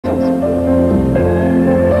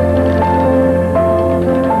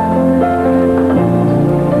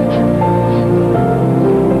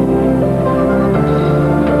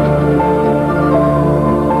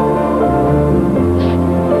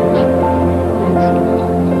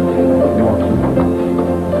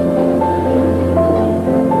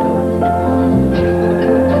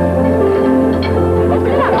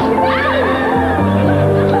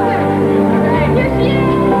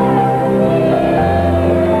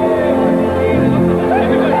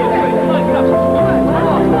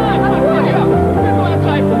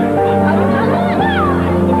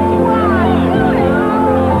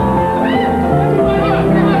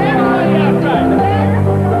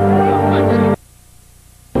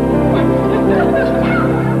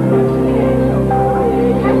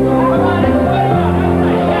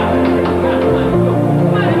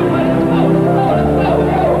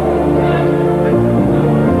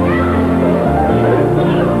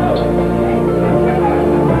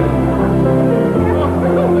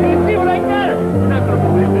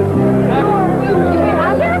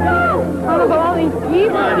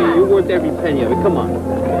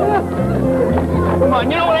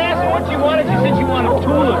So what she wanted? She said she wanted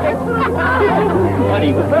tulips.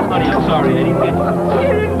 honey, I'm sorry. I didn't get you.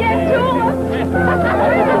 You didn't get tulips.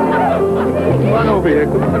 Come on over here.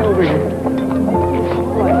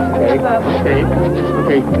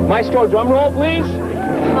 Okay. Maestro, drum roll, please.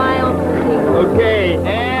 Smile, Christine. Okay,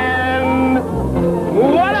 and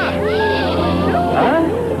voila!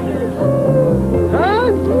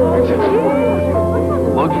 Huh?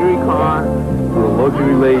 Luxury car for a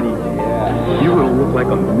luxury lady. Yeah. You're gonna look like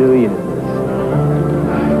a million in this.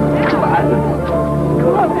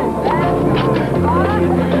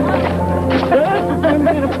 I'm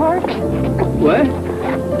going to park What?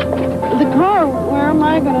 the car. Where am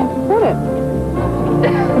I going to put it?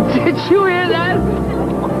 Did you hear that?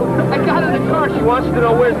 I got in the car. She wants to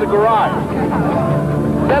know where's the garage.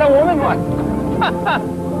 Is that a woman? What?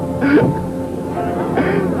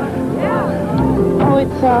 Oh,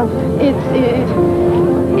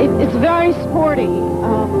 it's very sporty.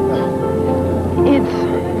 It's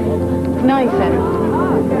nice, Eddie.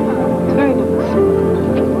 It's very nice.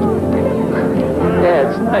 Yeah,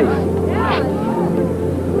 it's nice.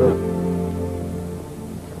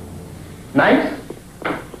 Nice?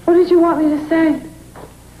 What did you want me to say?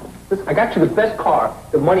 Listen, I got you the best car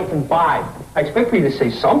that money can buy. I expect for you to say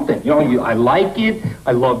something. You know, I like it,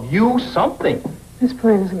 I love you, something. This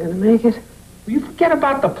plane isn't going to make it. Will you forget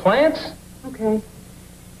about the plants? Okay. Do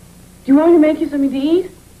you want me to make you something to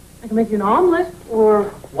eat? I can make you an omelet,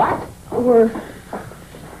 or... What? Or...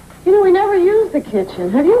 You know, we never use the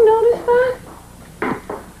kitchen. Have you noticed that?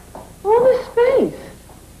 All this space.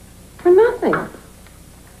 For nothing.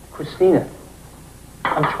 Christina,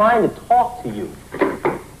 I'm trying to talk to you.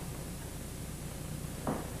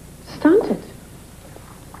 Stunted.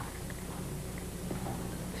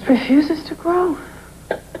 It refuses to grow.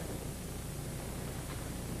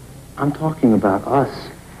 I'm talking about us.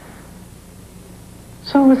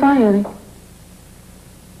 So was I, Eddie.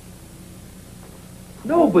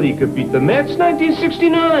 Nobody could beat the Mets,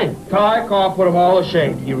 1969. Tarkov put them all to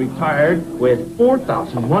shame. He retired with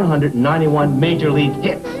 4,191 major league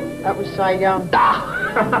hits. That was Cy Young.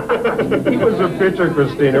 He was a pitcher,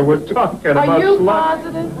 Christina. We're talking about Are you slot.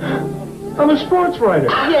 positive? I'm a sports writer.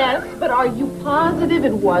 Yes, but are you positive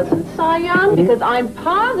it wasn't Cy Young? Because I'm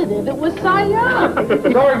positive it was Cy Young.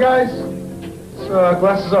 Sorry, guys.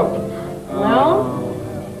 Glasses up. Well?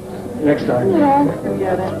 Next time. No,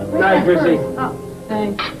 forget it. Night, Chrissy. Oh,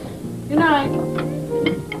 thanks. Good night.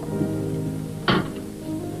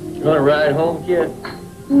 You want to ride home, kid?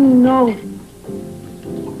 No.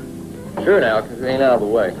 Sure now, because it ain't out of the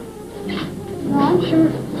way. No, I'm sure.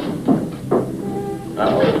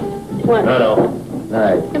 Uh-oh. What? No.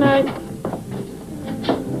 Night. Good night.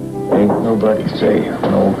 Ain't nobody safe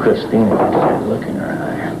when old Christina gets that look in her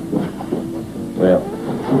eye. Well,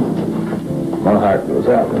 my heart goes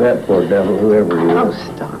out to that poor devil, whoever he is. Oh,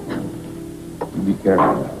 stop. You be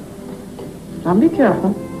careful. I'll be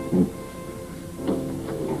careful.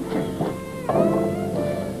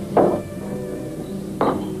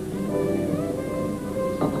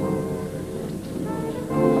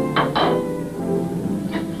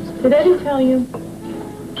 Did Eddie tell you?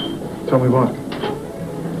 Tell me what?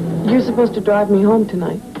 You're supposed to drive me home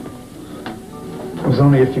tonight. It was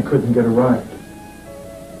only if you couldn't get a ride.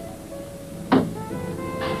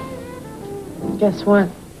 Guess what?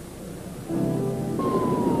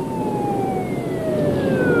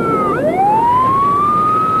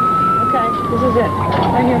 Okay, this is it.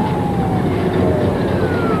 Right here.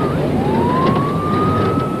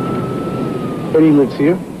 Eddie lives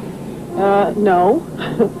here? No.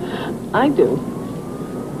 I do.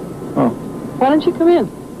 Oh. Why don't you come in?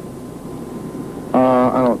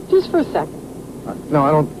 I don't... Just for a second. No,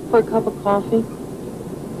 I don't... For a cup of coffee.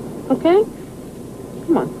 Okay?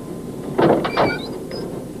 Come on.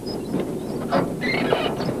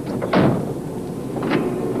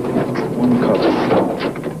 One cup.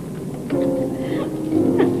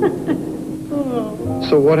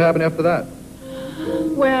 So what happened after that?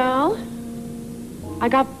 Well, I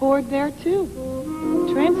got bored there, too.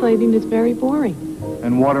 Translating is very boring.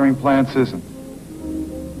 And watering plants isn't.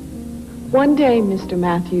 One day, Mr.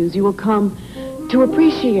 Matthews, you will come to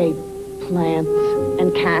appreciate plants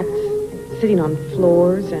and cats sitting on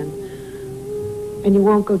floors, and you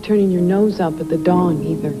won't go turning your nose up at the dawn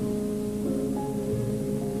either.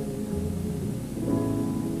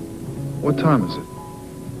 What time is it?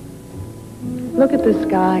 Look at the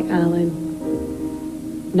sky, Alan.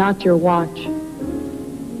 Not your watch.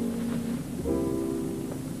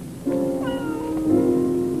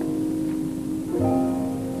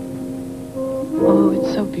 Oh,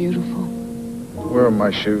 it's so beautiful. Where are my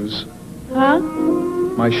shoes? Huh?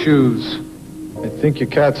 My shoes. I think your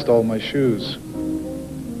cat stole my shoes.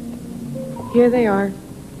 Here they are.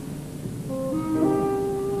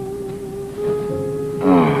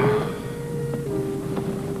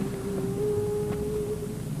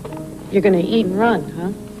 You're gonna eat and run,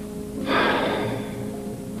 huh?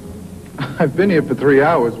 I've been here for 3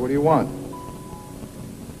 hours. What do you want?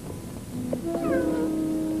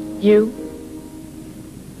 You?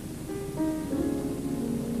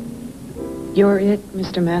 You're it,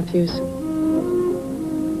 Mr. Matthews.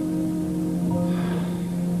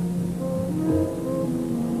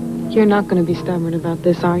 You're not going to be stubborn about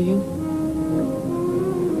this, are you?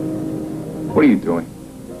 What are you doing?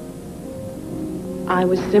 I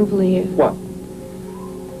was simply... What?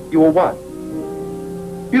 You were what?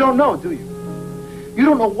 You don't know, do you? You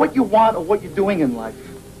don't know what you want or what you're doing in life.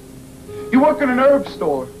 You work in an herb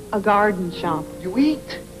store. A garden shop. You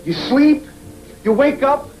eat, you sleep, you wake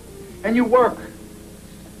up, and you work.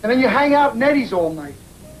 And then you hang out in Eddie's all night.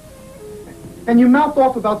 And you mouth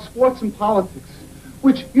off about sports and politics,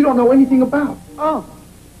 which you don't know anything about. Oh,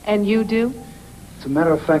 and you do? As a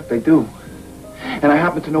matter of fact, I do. And I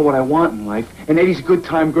happen to know what I want in life. And Eddie's a good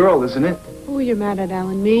time girl, isn't it? Who are you mad at,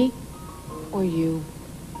 Alan? Me? Or you?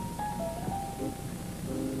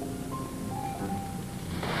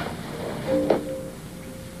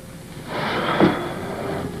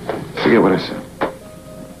 Forget what I said.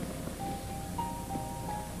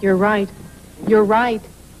 You're right. You're right.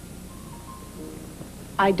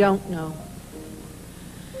 I don't know.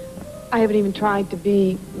 I haven't even tried to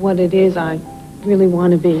be what it is I really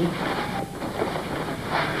want to be.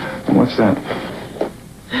 And what's that?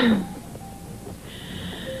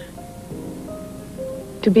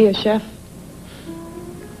 To be a chef.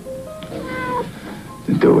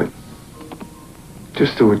 Then do it.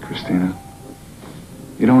 Just do it, Christina.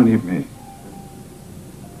 You don't need me.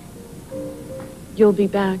 You'll be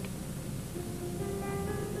back.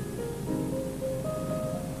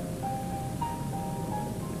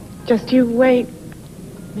 Just you wait,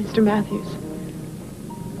 Mr. Matthews.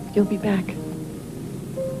 You'll be back.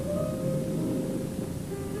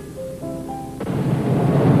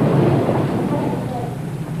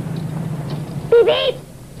 Beep, beep.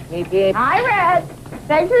 Beep, beep. Hi, Red.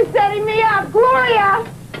 Thanks for setting me up. Gloria.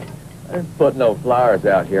 I didn't put no flowers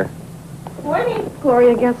out here. Morning.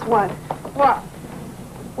 Gloria, guess what? What?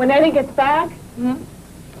 When Eddie gets back,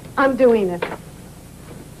 I'm doing it.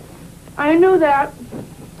 I knew that.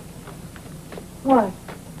 What?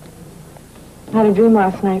 I had a dream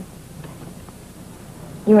last night.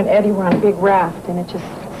 You and Eddie were on a big raft, and it just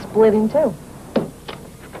split in two.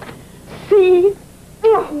 See?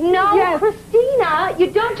 No, Yes. Christina, you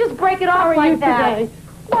don't just break it off How are like you that. today?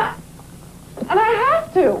 What? And I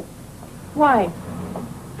have to. Why?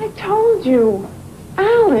 I told you.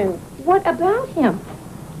 Alan, What about him?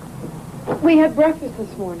 we had breakfast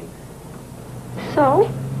this morning. So?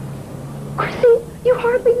 Chrissy, you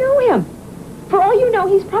hardly know him. For all you know,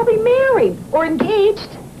 he's probably married or engaged.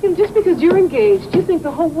 And just because you're engaged, you think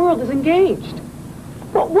the whole world is engaged.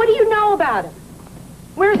 Well, what do you know about him?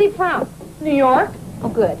 Where's he from? New York? Oh,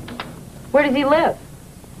 good. Where does he live?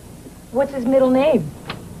 What's his middle name?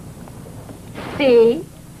 See?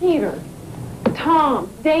 Peter. Tom.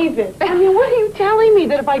 David. I mean, what are you telling me?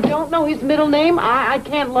 That if I don't know his middle name, I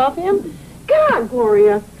can't love him? God,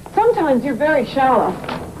 Gloria. Sometimes you're very shallow.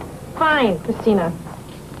 Fine, Christina.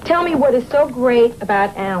 Tell me what is so great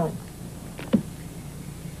about Alan.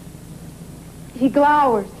 He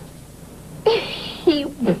glowers. He...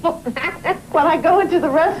 When I go into the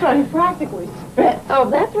restaurant, he practically spits. Oh,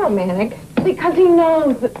 that's romantic. Because he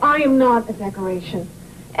knows that I am not a decoration.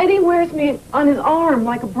 Eddie wears me on his arm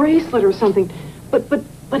like a bracelet or something. But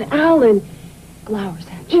Alan Glowers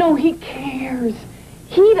at you. No, he cares.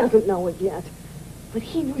 He doesn't know it yet. But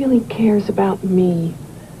he really cares about me.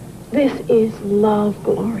 This is love,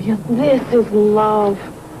 Gloria. This is love.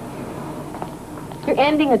 You're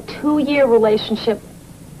ending a 2-year relationship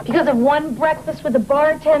because of one breakfast with a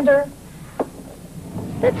bartender.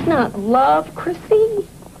 That's not love, Chrissy.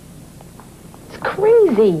 It's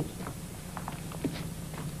crazy.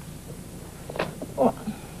 Oh.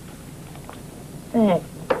 Thanks.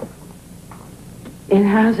 It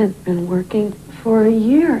hasn't been working for a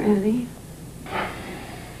year, Eddie.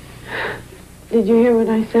 Did you hear what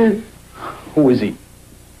I said? Who is he?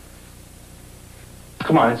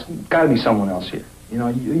 Come on, it's got to be someone else here. You know,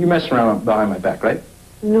 you're messing around behind my back, right?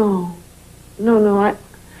 No. No,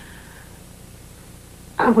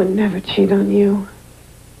 I would never cheat on you.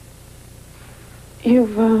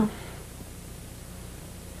 You've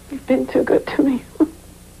been too good to me.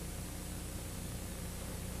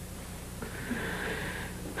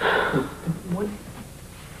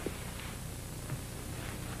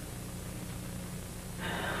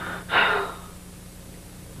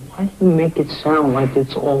 Why do you make it sound like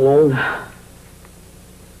it's all over?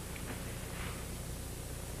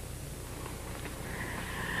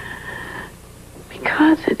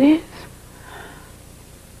 Because it is.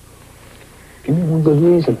 Give me one good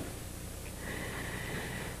reason.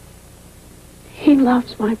 He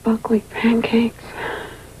loves my buckwheat pancakes.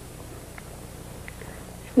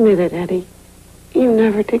 Admit it, Eddie. You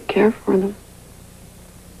never did care for them.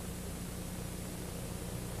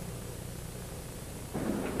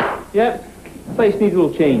 Yep. Place needs a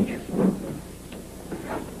little change.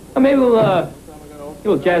 Maybe we'll, get a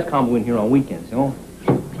little jazz combo in here on weekends, you know?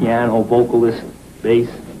 Piano, vocalist, bass.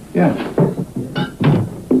 Yeah.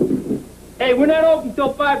 Hey, we're not open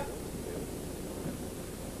till 5.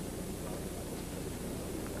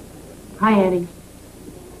 Hi, Eddie.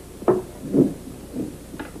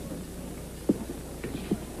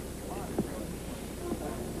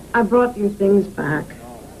 I brought your things back.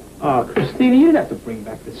 Christina, you didn't have to bring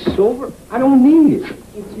back the silver. I don't need it.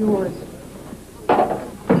 It's yours.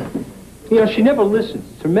 You know, she never listens.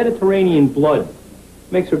 It's her Mediterranean blood.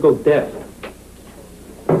 Makes her go deaf.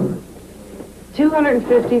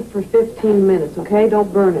 $250 for 15 minutes, okay?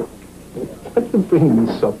 Don't burn it. What you bring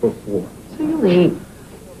me supper for? So you'll eat.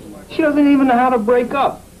 She doesn't even know how to break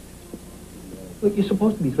up. Look, you're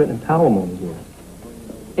supposed to be threatening palimony here.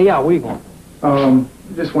 Hey, Al, where you going?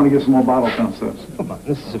 Just want to get some more bottles downstairs. Come on,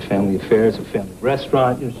 this is a family affair. It's a family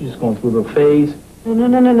restaurant. You know, she's just going through a little phase.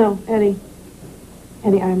 No, Eddie.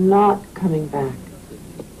 Eddie, I'm not coming back.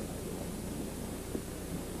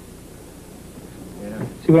 Yeah.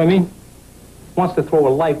 See what I mean? Wants to throw her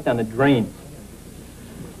life down the drain.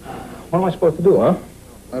 What am I supposed to do, huh?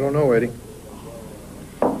 I don't know, Eddie.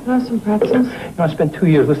 Have some pretzels? You know, I spent 2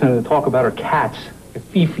 years listening to her talk about her cats.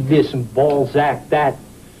 Fifi this and Balzac that.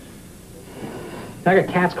 I got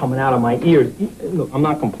cats coming out of my ears. Look, I'm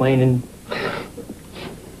not complaining.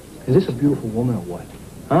 Is this a beautiful woman or what?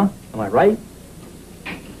 Huh? Am I right?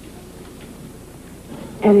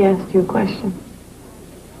 Eddie asked you a question.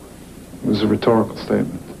 It was a rhetorical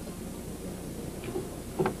statement.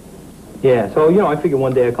 Yeah, so, you know, I figured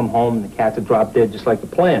one day I'd come home and the cats would drop dead just like the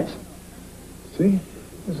plants. See?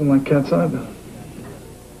 Doesn't like cats either.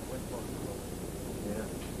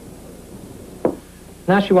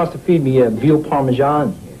 Now she wants to feed me veal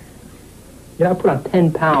parmesan here. You know, I put on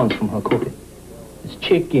 10 pounds from her cooking. There's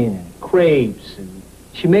chicken and crepes, and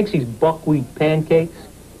she makes these buckwheat pancakes.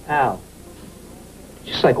 Ow.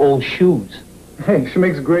 Just like old shoes. Hey, she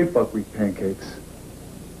makes great buckwheat pancakes.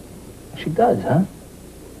 She does, huh?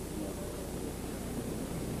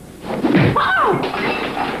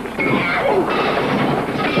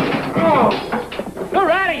 You're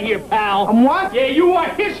out of here, pal. I'm what? Yeah, you are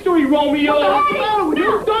history, Romeo. Eddie,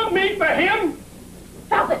 You dumped me for him?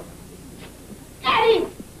 Stop it! Eddie!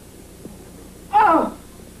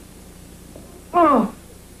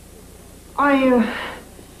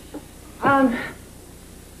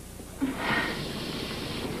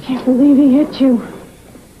 Can't believe he hit you.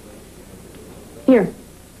 Here.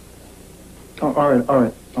 Oh, all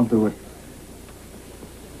right. I'll do it.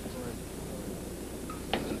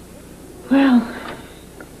 Well,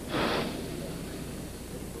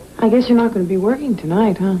 I guess you're not going to be working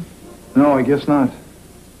tonight, huh? No, I guess not.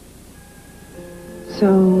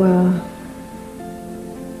 So, well,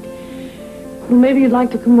 maybe you'd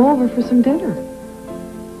like to come over for some dinner.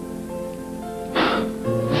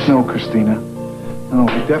 No, Christina. No,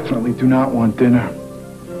 I definitely do not want dinner.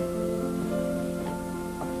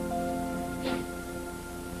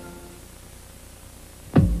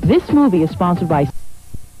 This movie is sponsored by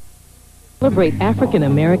Celebrate African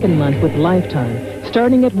American Month with Lifetime,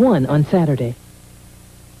 starting at 1 on Saturday.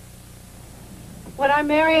 When I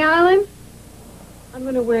marry Alan, I'm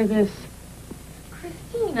going to wear this.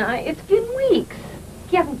 Christina, it's been weeks.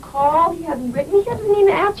 He hasn't called, he hasn't written, he hasn't even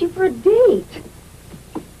asked you for a date.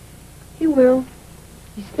 He will.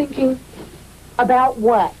 He's thinking. About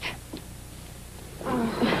what?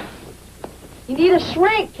 You need a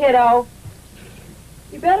shrink, kiddo.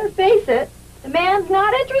 You better face it. The man's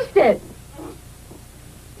not interested.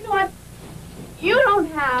 You know what? You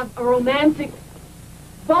don't have a romantic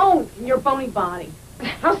bone in your bony body.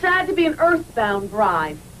 How sad to be an earthbound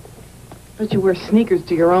bride. But you wear sneakers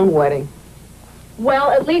to your own wedding.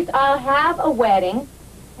 Well, at least I'll have a wedding.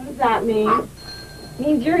 What does that mean?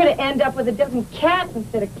 Means you're going to end up with a dozen cats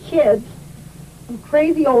instead of kids. Some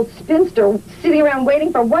crazy old spinster sitting around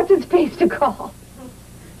waiting for what's-his-face to call.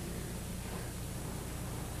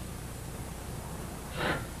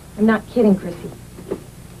 I'm not kidding, Chrissy.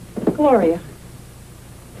 Gloria.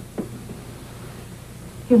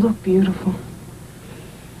 You look beautiful.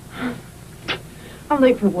 I'm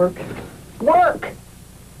late for work. Work!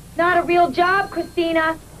 Not a real job,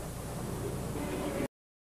 Christina.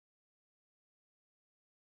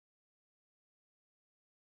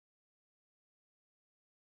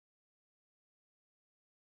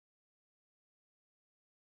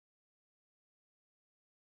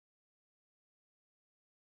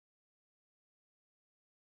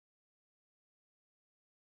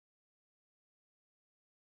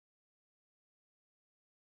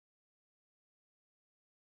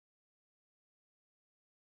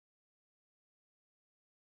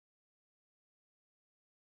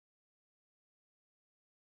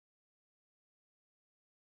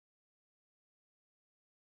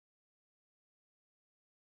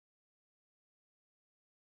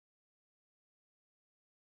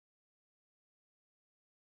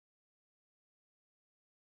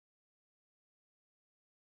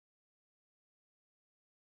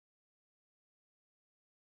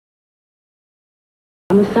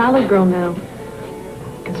 I'm a salad girl now.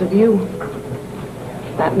 Because of you.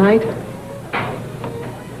 That night.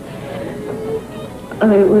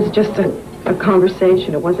 It was just a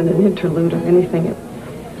conversation. It wasn't an interlude or anything. It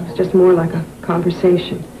was just more like a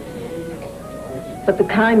conversation. But the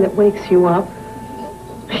kind that wakes you up.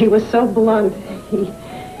 He was so blunt.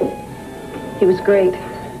 He was great.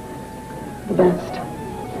 The best.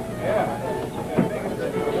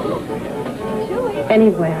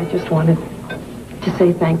 Anyway, I just wanted to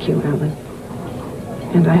say thank you, Alan.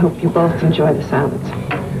 And I hope you both enjoy the salads.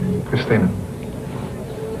 Christina,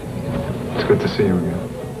 it's good to see you again.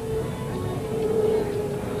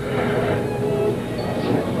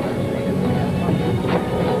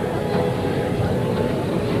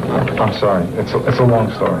 I'm sorry. It's a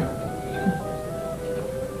long story.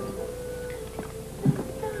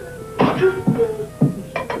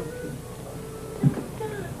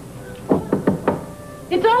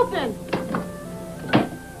 It's open!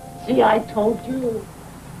 See, I told you.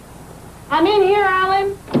 I'm in here,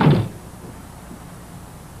 Alan.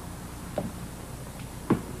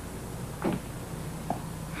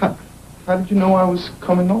 How did you know I was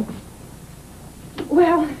coming over?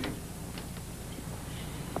 Well,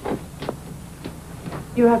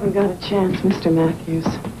 you haven't got a chance, Mr. Matthews.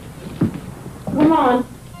 Come on.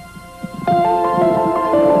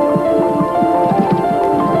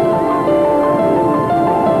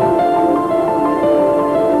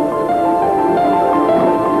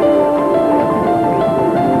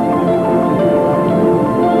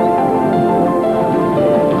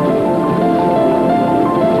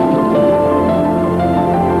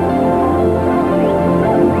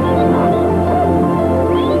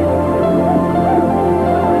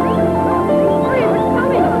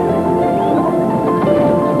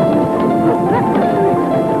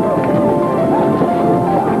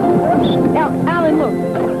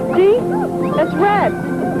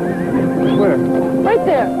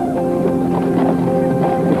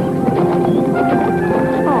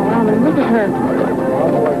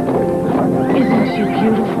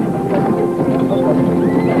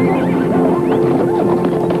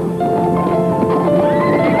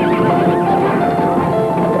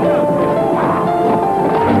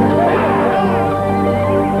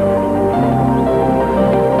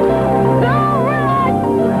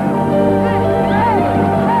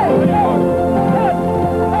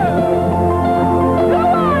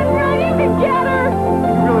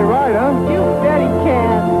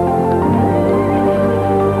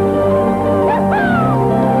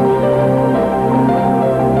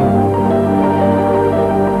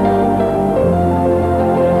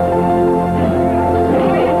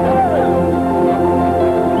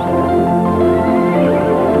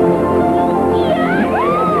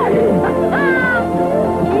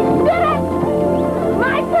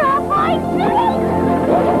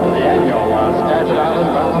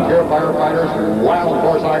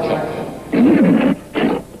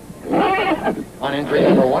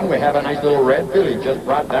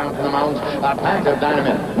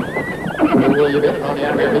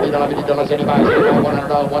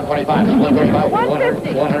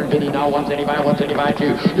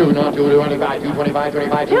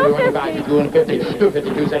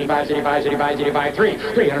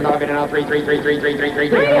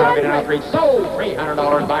 Sold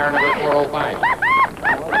 $300, buyer number 405.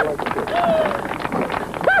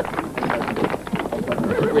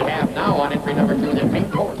 We have now on entry number 2 the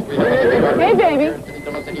pink horse. Hey, baby.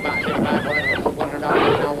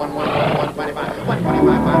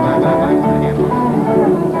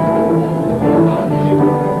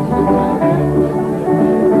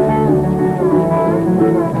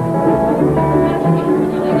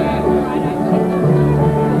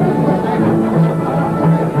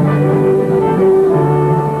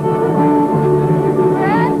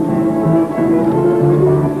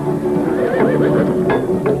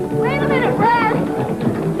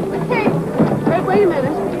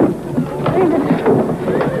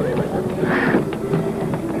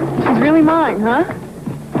 going, huh?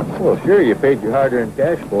 Well, sure, you paid your hard-earned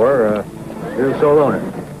cash for her. You're the sole owner.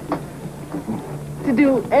 To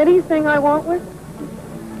do anything I want with?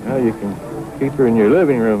 Well, you can keep her in your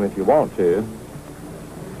living room if you want to.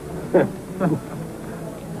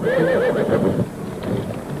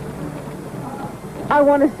 I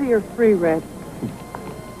want to see her free, Red.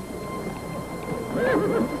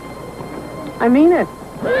 I mean it.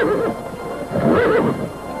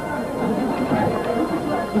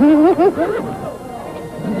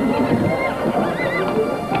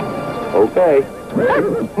 Okay.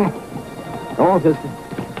 Come on, sister.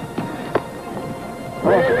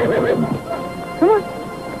 Come on.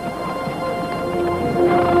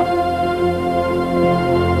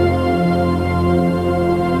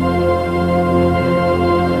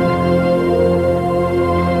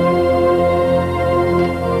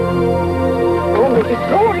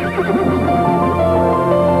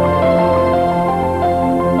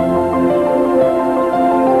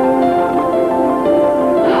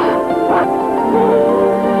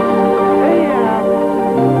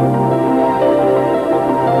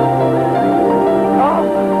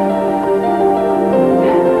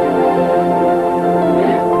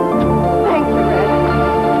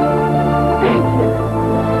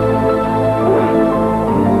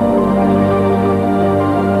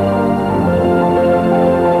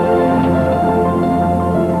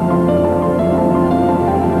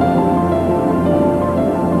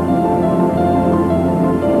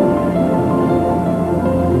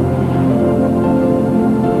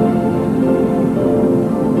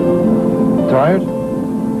 Tired?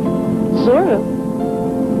 Sort of.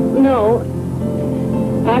 No.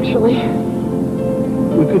 Actually.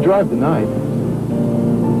 We could drive tonight.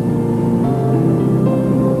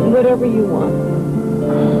 Whatever you want.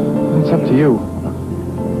 It's up to you.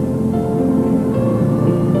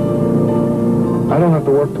 I don't have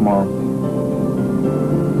to work tomorrow.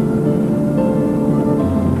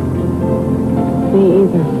 Me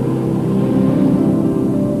either.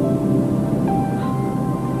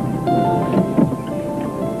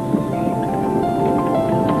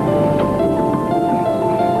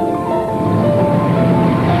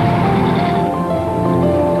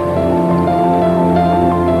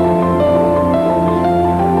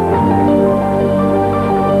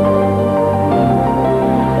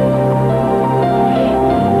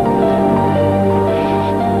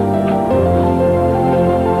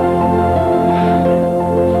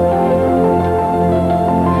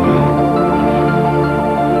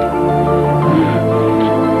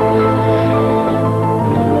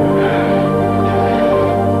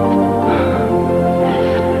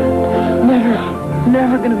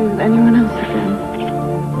 Never gonna be with anyone else again.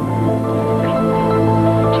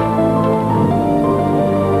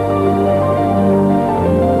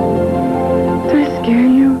 Did I scare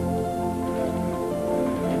you?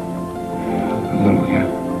 A little, yeah.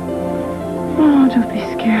 Oh, don't be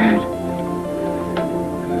scared.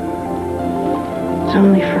 It's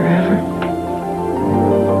only forever.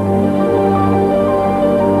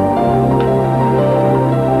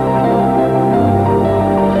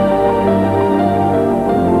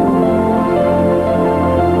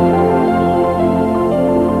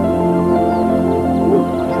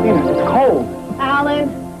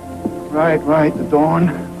 Right, the dawn.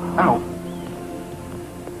 Ow.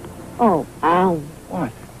 Oh, ow.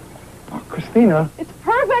 What? Oh, Christina. It's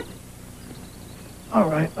perfect. All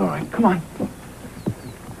right, come on.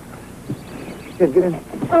 Get in.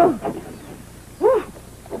 Oh. Whew.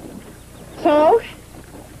 So,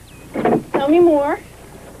 tell me more.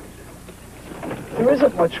 There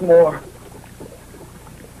isn't much more.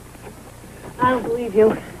 I don't believe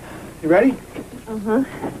you. You ready? Uh-huh.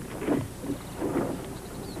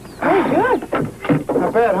 Very good.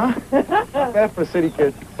 Not bad, huh? Not bad for a city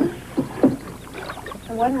kid.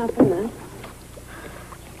 And what happened then?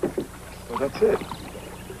 Well, that's it.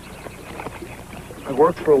 I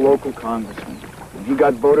worked for a local congressman, and he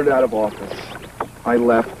got voted out of office. I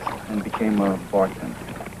left and became a bartender.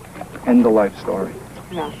 End of life story.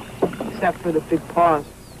 Yeah, except for the big pause.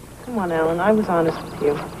 Come on, Alan, I was honest with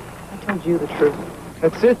you. I told you the truth.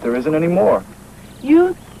 That's it. There isn't any more.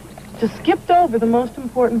 You just skipped over the most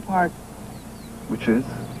important part. Which is?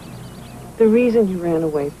 The reason you ran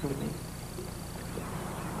away from me.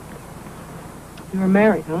 You were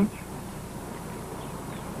married, huh?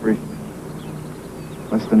 Briefly.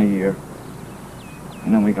 Less than a year.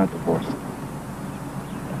 And then we got divorced.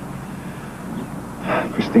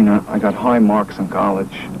 Christina, I got high marks in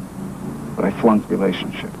college, but I flunked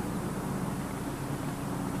relationship.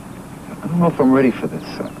 I don't know if I'm ready for this.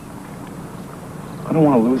 I don't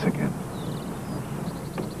want to lose again.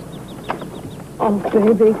 Oh,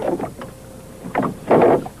 baby.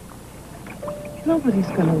 Nobody's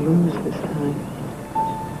gonna lose this time.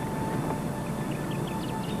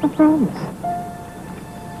 I promise.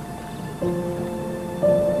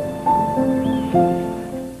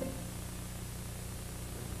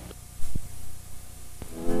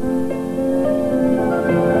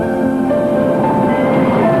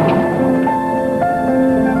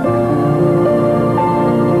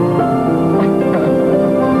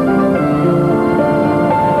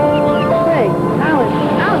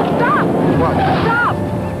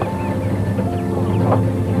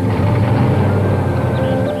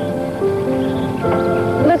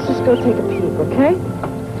 Go take a peek, okay?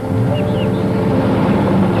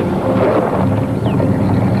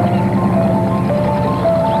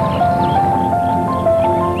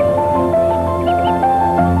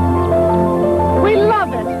 We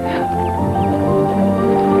love it.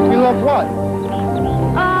 You love what?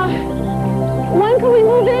 When can we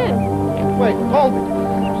move in? Wait, hold it.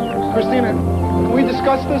 Christina, can we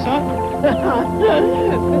discuss this, huh?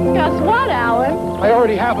 Discuss what, Alan? I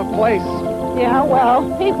already have a place. Yeah, well,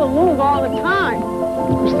 people move all the time.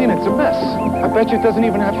 Christina, it's a mess. I bet you it doesn't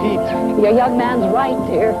even have heat. Your young man's right,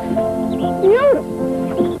 dear. Beautiful.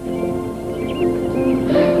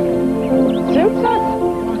 Suits us.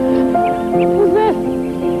 Who's this?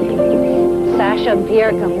 Sasha and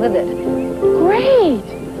Pierre come with it. Great.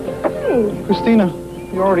 Christina,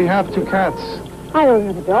 you already have 2 cats. I don't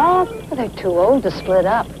have a dog. Well, they're too old to split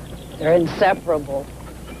up. They're inseparable.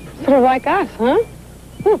 Sort of like us, huh?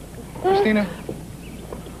 Christina,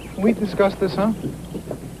 can we discuss this, huh?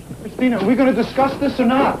 Christina, are we going to discuss this or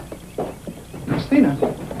not? Christina.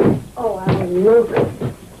 Oh, Alan, look.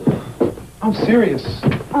 I'm serious.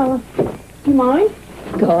 Do you mind?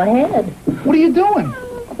 Go ahead. What are you doing?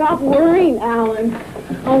 Stop worrying, Alan.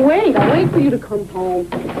 I'll wait for you to come home.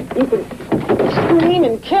 You can scream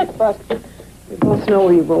and kick, but you both know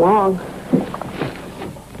where you belong.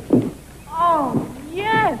 Oh,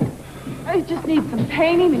 yes. I just need some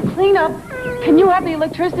painting and cleanup. Can you have the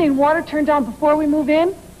electricity and water turned on before we move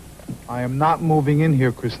in? I am not moving in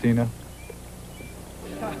here, Christina.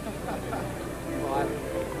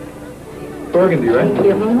 Burgundy, right?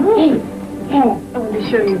 Hey, I want to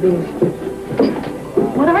show you these.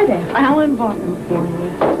 What are they? Alan bought them for me.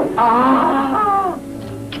 Ah!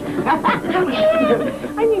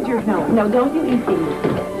 I need your help. No, don't you eat these.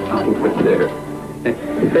 Over there.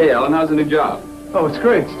 Hey, Alan, how's the new job? Oh, it's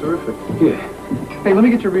great. It's terrific. Yeah. Hey, let me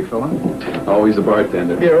get your refill, huh? Always the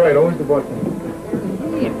bartender. Yeah, right. Always the bartender.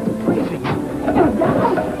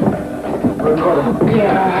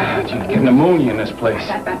 Yeah. Gee, get pneumonia in this place.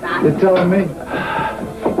 You're telling me.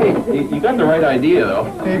 Hey, you got the right idea, though.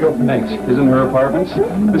 Here you go. Thanks. Isn't her apartments?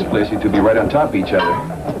 This place used to be right on top of each other.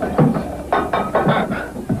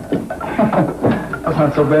 That's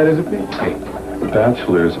not so bad as it be. Hey,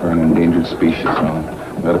 bachelors are an endangered species, Alan.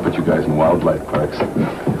 We gotta put you guys in wildlife parks.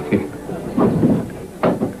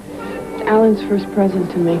 Alan's first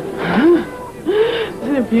present to me.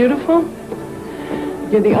 Isn't it beautiful?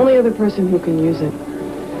 You're the only other person who can use it.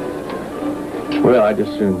 Well, I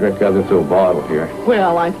just soon drink out into a bottle here.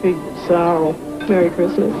 Well, I figured so. Merry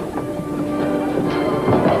Christmas.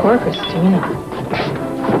 Poor Christina.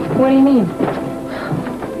 What do you mean?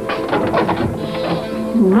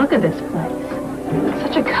 Look at this place.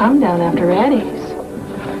 Such a come down after Eddie's.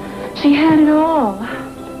 She had it all.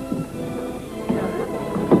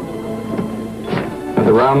 And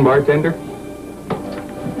the round bartender?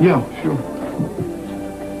 Yeah, sure.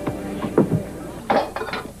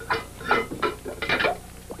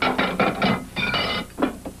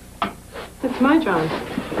 It's my job.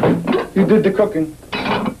 You did the cooking.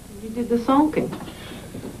 You did the sulking.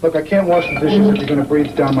 Look, I can't wash the dishes if you're going to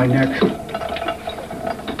breathe down my neck.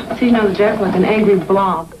 Sitting on the deck like an angry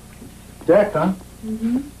blob. Deck, huh?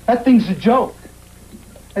 Mm-hmm. That thing's a joke.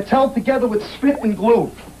 It's held together with spit and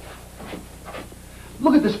glue.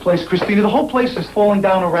 Look at this place, Christina. The whole place is falling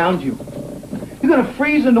down around you. You're going to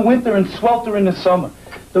freeze in the winter and swelter in the summer.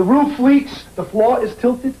 The roof leaks. The floor is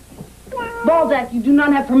tilted. Balzac, you do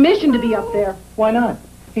not have permission to be up there. Why not?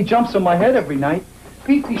 He jumps on my head every night.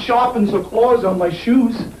 Petey sharpens her claws on my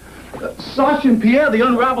shoes. Sasha and Pierre, they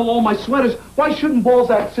unravel all my sweaters. Why shouldn't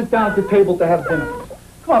Balzac sit down at the table to have dinner?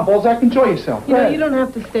 Come on, Balzac, enjoy yourself. You know, you don't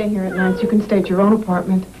have to stay here at nights. You can stay at your own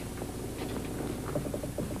apartment.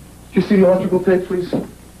 Did you see the electrical tape, please?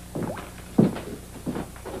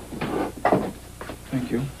 Thank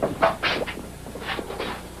you.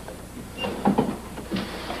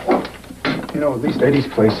 You know, at least Eddie's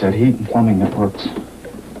place had heat and plumbing that works.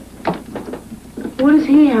 What does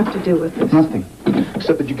he have to do with this? Nothing.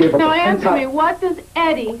 Except that you gave up Now a answer me, what does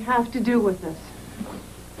Eddie have to do with this?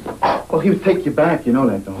 Well, he would take you back, you know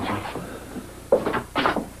that, don't you?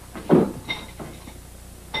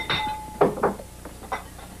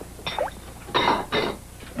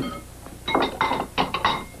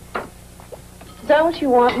 what you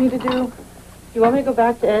want me to do? You want me to go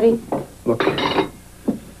back to Eddie? Look,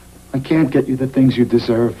 I can't get you the things you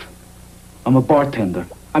deserve. I'm a bartender.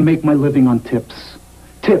 I make my living on tips.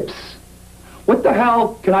 Tips. What the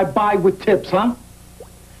hell can I buy with tips, huh?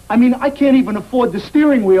 I mean, I can't even afford the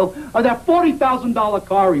steering wheel of that $40,000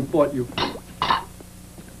 car he bought you.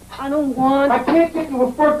 I don't want... I can't get you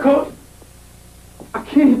a fur coat. I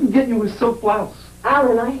can't even get you a silk blouse.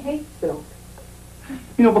 Alan, I hate silk.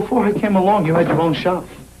 You know, before I came along, you had your own shop.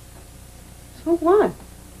 So what?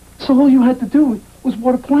 So all you had to do was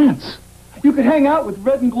water plants. You could hang out with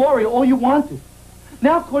Red and Gloria all you wanted.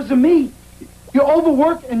 Now, because of me, you're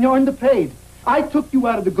overworked and you're underpaid. I took you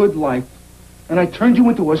out of the good life, and I turned you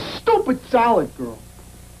into a stupid salad girl.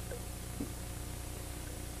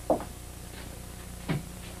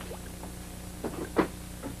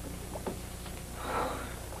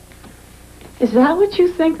 Is that what you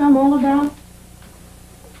think I'm all about?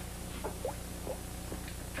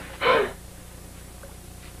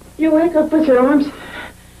 You wake up with your arms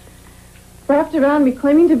wrapped around me,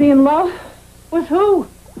 claiming to be in love? With who?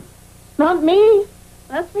 Not me,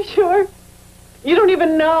 that's for sure. You don't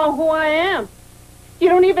even know who I am. You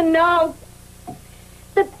don't even know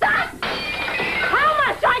how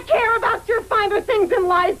much I care about your finer things in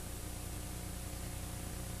life.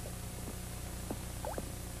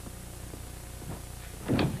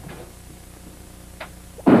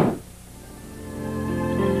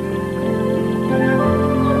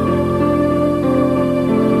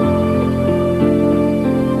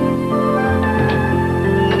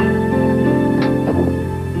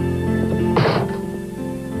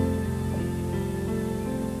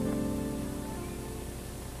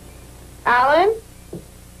 Alan?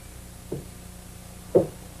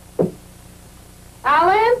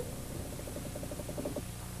 Alan?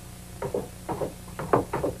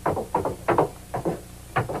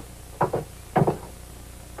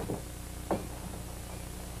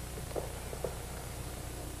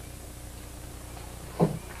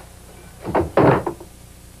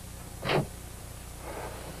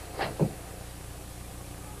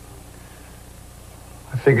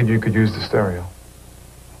 I figured you could use the stereo.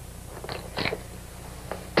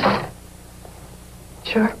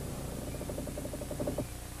 Sure.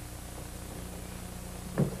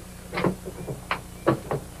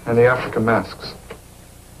 And the African masks.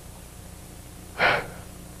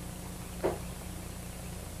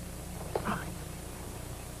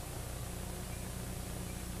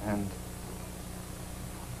 And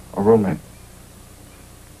a roommate.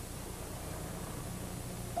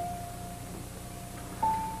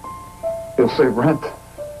 You'll save rent.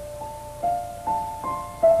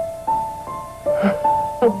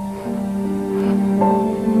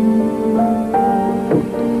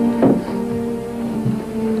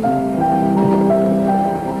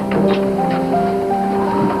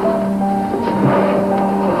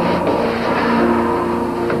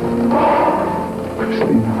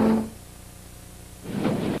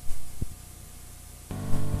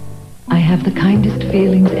 I have the kindest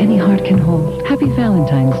feelings any heart can hold. Happy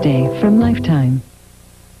Valentine's Day from Lifetime.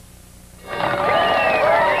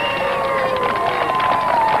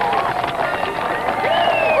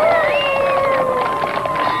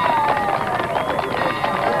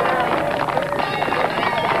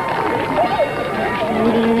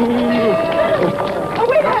 Oh,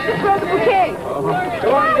 wait, I have to throw the bouquet.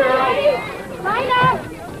 Come on, girl. Line up.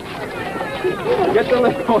 Get the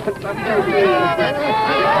little one.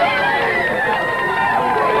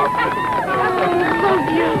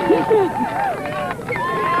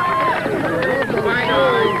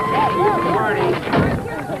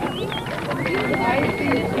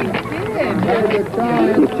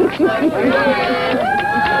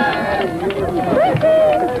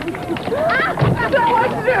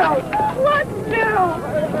 What's new?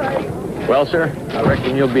 Well, sir, I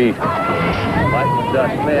reckon you'll be light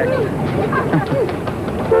dust next.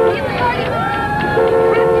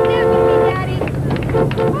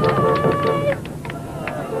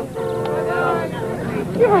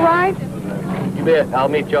 You all right? You bet. I'll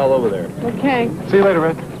meet y'all over there. Okay. See you later,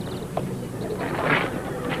 Red.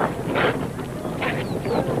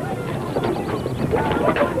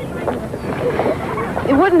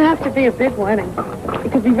 It wouldn't have to be a big wedding.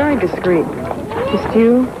 It could be very discreet. Just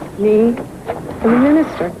you, me, and the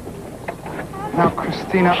minister. Now,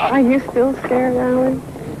 Christina, Are you still scared, Alan?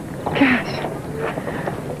 Gosh.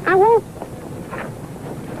 I won't.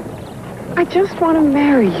 I just want to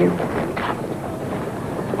marry you.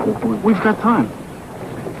 we've got time.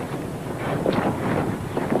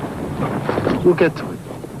 We'll get to it.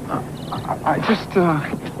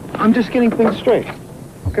 I'm just getting things straight.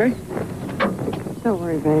 Okay? Don't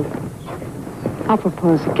worry, babe. I'll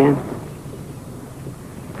propose again.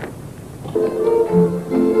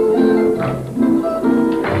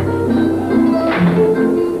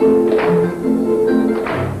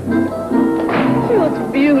 She looks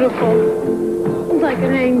beautiful. Like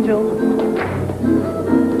an angel.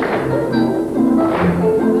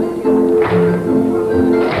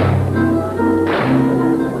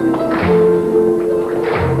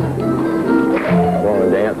 Want to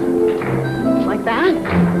dance? Like that?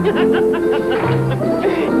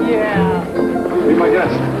 Yeah. Be my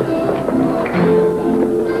guest.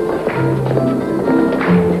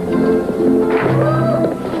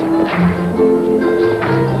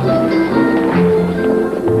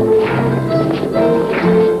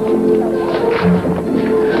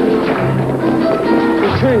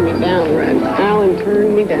 Turn me down, Red. Alan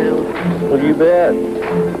turned me down. Well, you bet.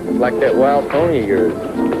 Like that wild pony of yours.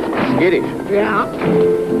 Skittish. Yeah.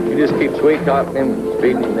 You just keep sweet talking him,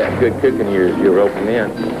 feeding him that good cooking of yours you're roping in.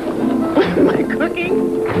 My cooking?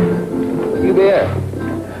 You bet.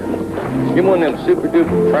 Give him one of them super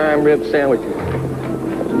duper prime rib sandwiches.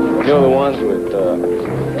 You know the ones with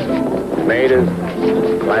tomatoes,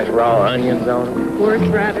 sliced raw onions on them?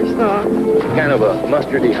 Horseradish sauce. Kind of a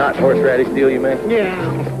mustardy hot horseradish deal you make? Yeah.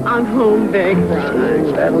 On home baked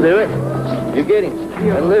rice. That'll do it. You get him.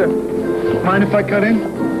 That'll do it. Mind if I cut in?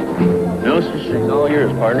 No, sir. It's all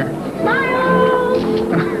yours, partner.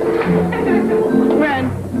 Red,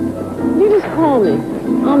 you just call me.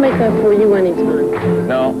 I'll make that for you anytime.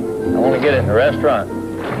 No, I want to get it in the restaurant. I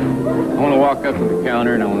want to walk up to the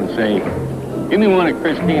counter and I want to say, give me one of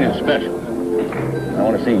Christina's specials. I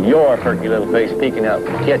want to see your perky little face peeking out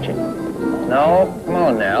from the kitchen. No, come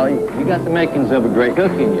on now. You got the makings of a great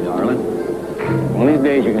cook in you, darling. One of these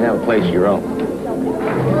days you can have a place of your own.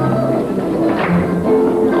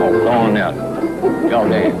 Oh, go on now. Y'all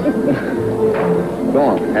dance. Go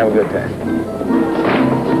on, have a good time.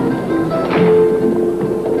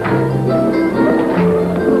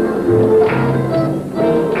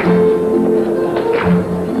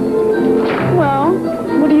 Well,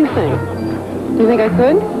 what do you think? Do you think I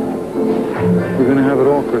could? You're gonna have it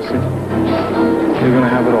all, Chrissy. You're gonna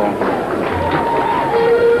have it all.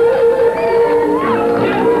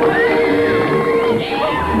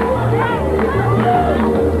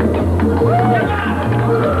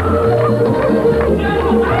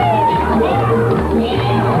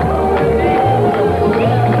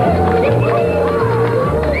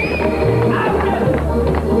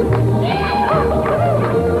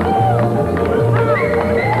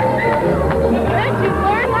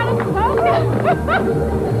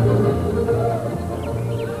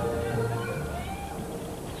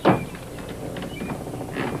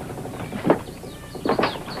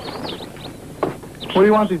 What do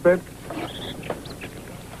you want these, babe?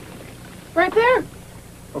 Right there.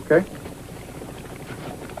 Okay.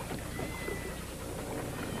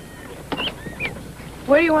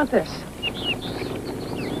 Where do you want this?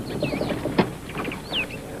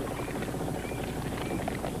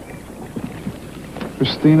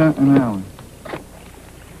 Christina and Alan.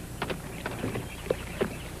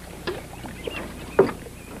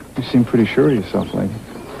 You seem pretty sure of yourself, lady.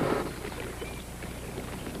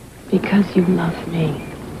 Because you love me.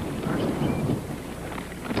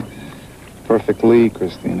 Perfectly,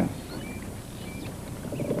 Christina.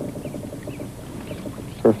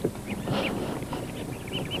 Perfect.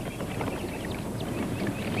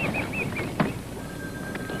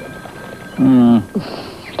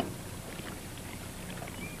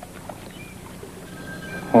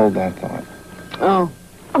 Hold that thought. Oh.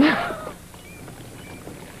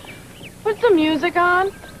 Put some music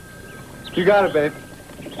on. You got it, babe.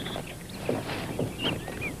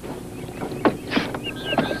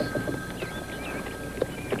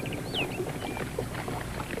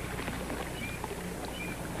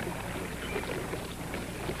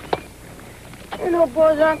 You know,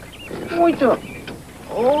 Bozak,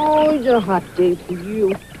 it's a hot day for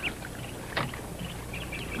you.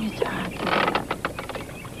 It's a hot day.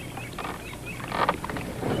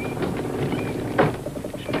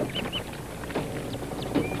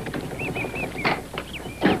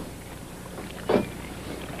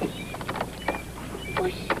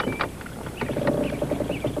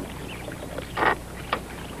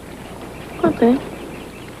 Okay.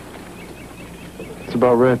 It's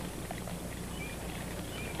about red.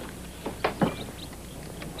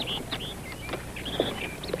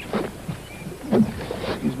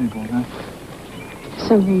 Excuse me, boy.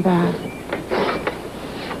 Something bad.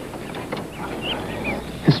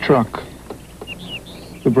 His truck.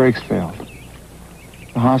 The brakes failed.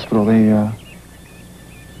 The hospital, they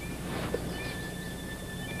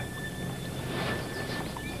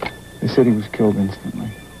say said he was killed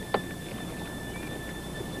instantly.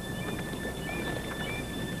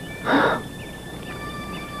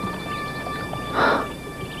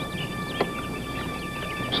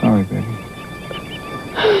 Sorry, baby.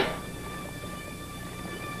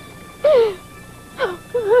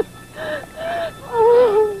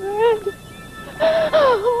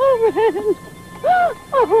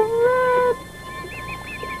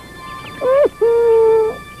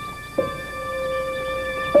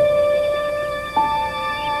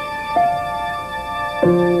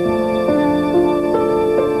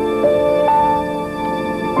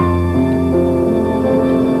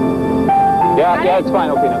 Yeah, it's fine.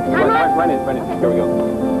 Okay, now. Run in. Here we go.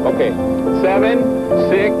 Okay. 7,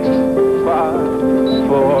 6, 5,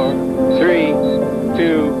 4, 3,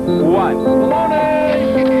 2, 1.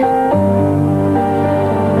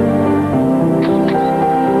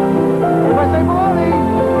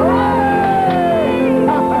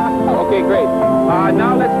 Okay, great.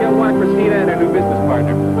 Now let's get one Christina and her new business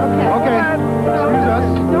partner. Okay. Excuse us.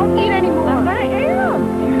 Don't eat anymore. I am.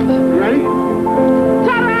 You ready?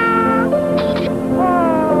 Ta-da!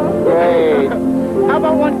 Great. How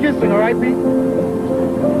about one kissing, all right, Pete?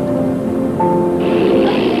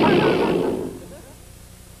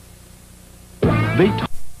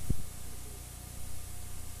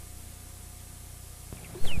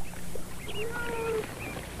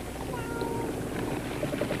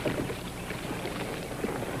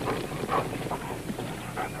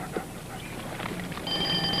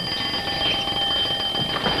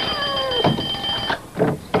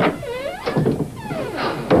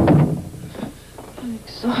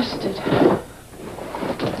 Exhausted.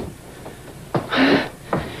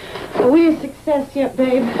 Are we a success yet,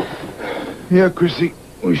 babe? Yeah, Chrissy,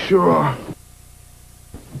 we sure are.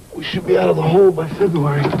 We should be out of the hole by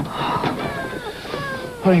February.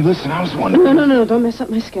 Honey, listen, I was wondering... No, don't mess up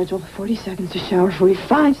my schedule. 40 seconds to shower,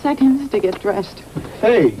 45 seconds to get dressed.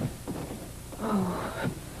 Hey. Oh.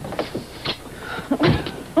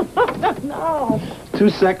 No. 2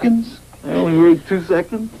 seconds? I only wait 2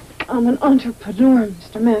 seconds? I'm an entrepreneur,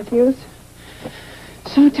 Mr. Matthews.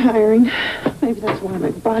 So tiring. Maybe that's why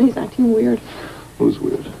my body's acting weird. Who's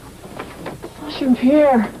weird? Sasha and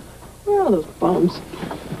Pierre. Where are those bums?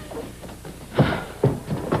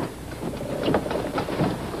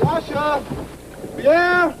 Sasha!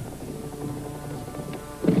 Pierre!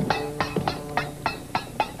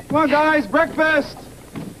 Come on, guys, breakfast!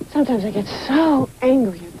 Sometimes I get so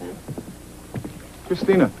angry at them.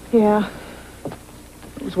 Christina, Yeah.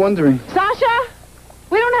 I was wondering. Sasha!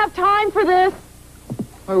 We don't have time for this.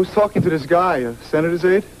 I was talking to this guy, a senator's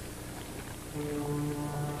aide.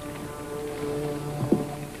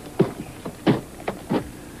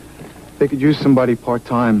 They could use somebody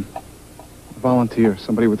part-time, a volunteer,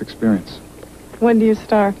 somebody with experience. When do you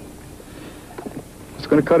start? It's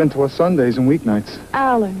going to cut into our Sundays and weeknights.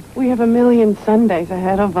 Alan, we have a million Sundays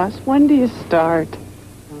ahead of us. When do you start?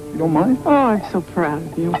 You don't mind? Oh, I'm so proud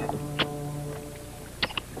of you.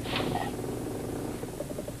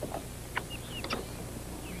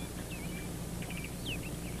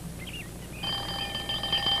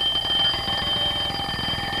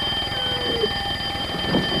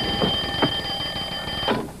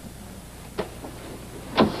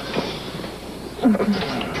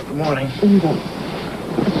 Good morning.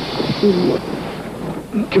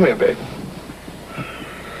 Come here, babe.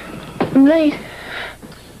 I'm late.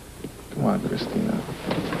 Come on, Christina.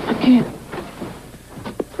 I can't.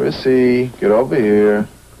 Chrissy, get over here.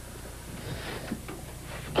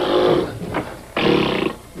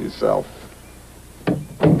 Yourself.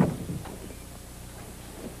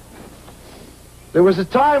 There was a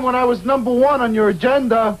time when I was #1 on your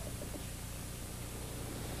agenda.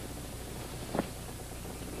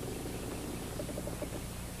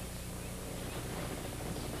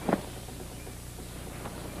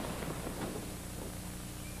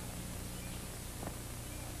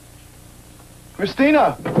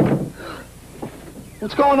 Christina!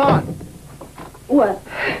 What's going on? What?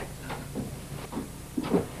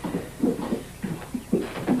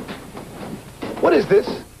 What is this?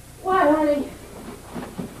 What, honey?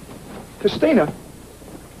 Christina?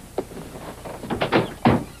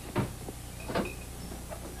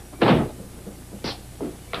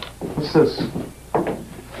 What's this?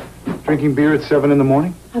 Drinking beer at 7 in the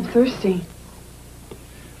morning? I'm thirsty.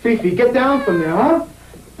 Fifi, get down from there, huh?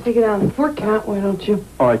 Take it out and fork out, why don't you?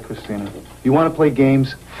 All right, Christina. You want to play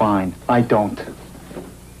games? Fine. I don't.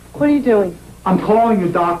 What are you doing? I'm calling your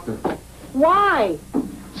doctor. Why?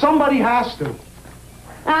 Somebody has to.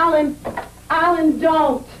 Alan! Alan,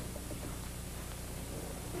 don't!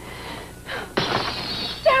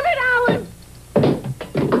 Damn it, Alan!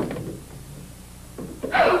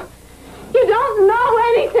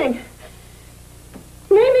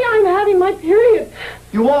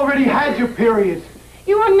 You already had your period.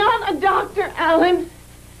 You are not a doctor, Alan.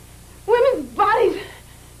 Women's bodies,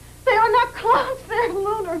 they are not clocks, they're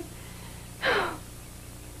lunar.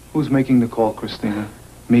 Who's making the call, Christina?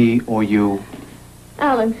 Me or you?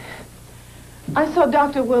 Alan, I saw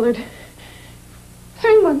Dr. Willard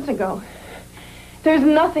 3 months ago. There's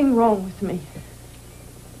nothing wrong with me.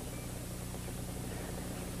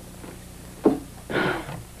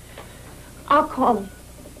 I'll call him.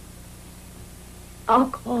 I'll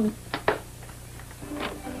call him.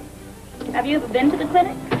 Have you ever been to the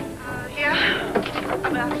clinic? Yeah,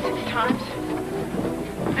 about 6 times.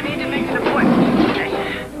 I need to make an appointment today.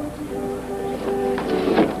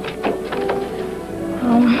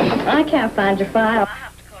 Oh, I can't find your file. I'll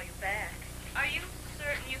have to call you back. Are you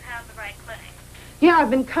certain you have the right clinic? Yeah, I've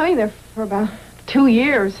been coming there for about 2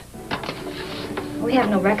 years. We have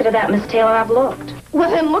no record of that, Miss Taylor. I've looked.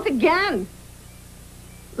 Well, then look again.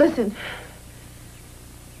 Listen,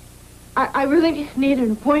 I really need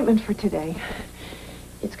an appointment for today.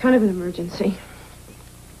 It's kind of an emergency.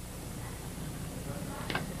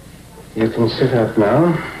 You can sit up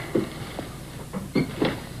now.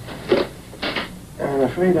 I'm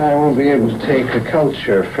afraid I won't be able to take a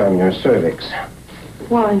culture from your cervix.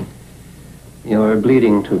 Why? You're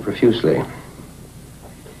bleeding too profusely.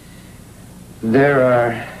 There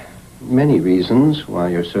are many reasons why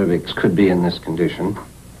your cervix could be in this condition.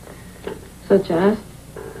 Such as?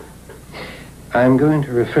 I'm going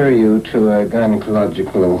to refer you to a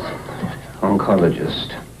gynecological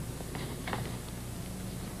oncologist.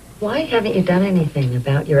 Why haven't you done anything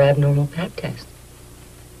about your abnormal pap test?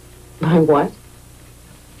 My what?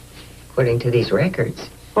 According to these records.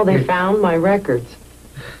 Well, they found my records.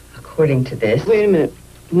 According to this. Wait a minute.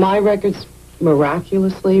 My records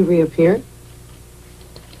miraculously reappeared?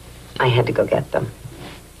 I had to go get them.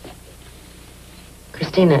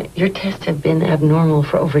 Christina, your tests have been abnormal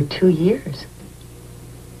for over 2 years.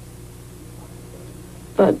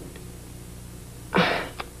 But,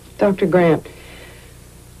 Dr. Grant,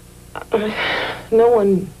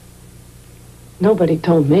 nobody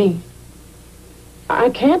told me. I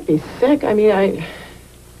can't be sick. I mean,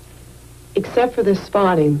 except for this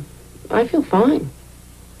spotting, I feel fine.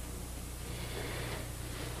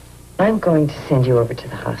 I'm going to send you over to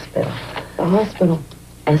the hospital. The hospital?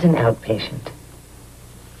 As an outpatient.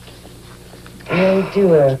 We'll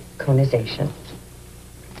do a conization.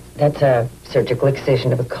 That's a surgical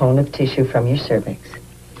excision of a cone of tissue from your cervix.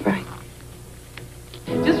 Right.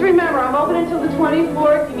 Just remember, I'm open until the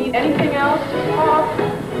 24th. If you need anything else, call.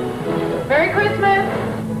 Merry Christmas!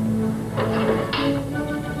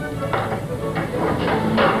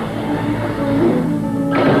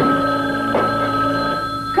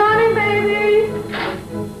 Coming, baby!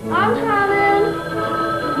 I'm coming!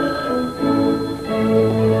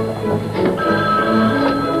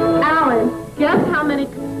 Alan, guess how many...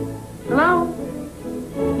 Hello?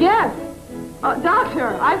 Yes.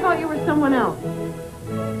 Doctor, I thought you were someone else.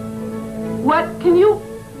 What? Can you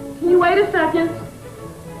wait a second?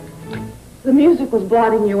 The music was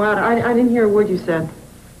blotting you out. I didn't hear a word you said.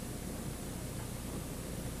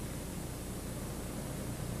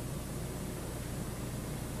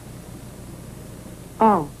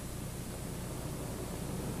 Oh.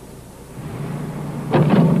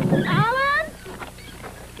 Alan?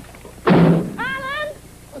 Alan?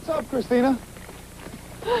 What's up, Christina?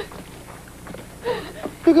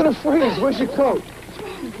 You're gonna freeze. Where's your coat?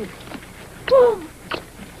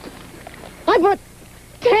 I bought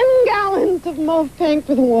 10 gallons of mauve paint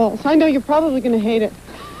for the walls. I know you're probably going to hate it.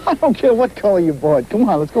 I don't care what color you bought. Come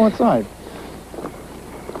on, let's go inside.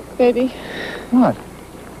 Baby. What?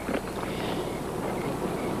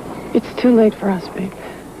 It's too late for us, babe.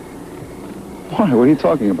 Why? What are you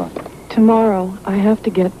talking about? Tomorrow, I have to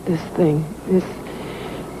get this thing.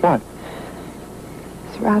 What?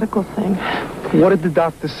 This radical thing. What did the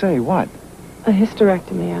doctor say? What? A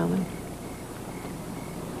hysterectomy, Alan.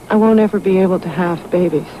 I won't ever be able to have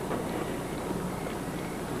babies.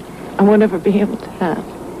 I won't ever be able to have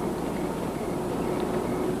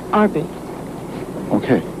our baby.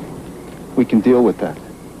 Okay. We can deal with that.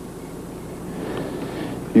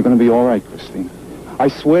 You're gonna be all right, Christine. I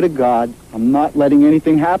swear to God, I'm not letting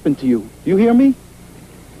anything happen to you. You hear me?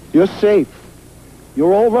 You're safe.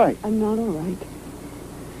 You're all right. I'm not all right.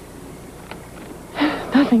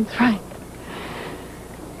 Nothing's right.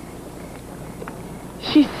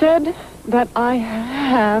 She said that I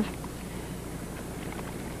have...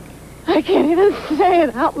 I can't even say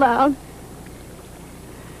it out loud.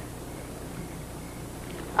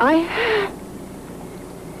 I have...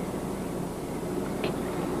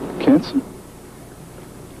 Cancer?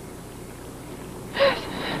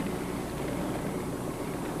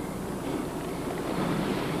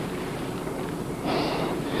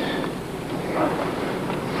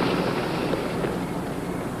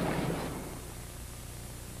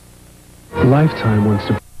 Lifetime wants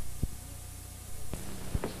to...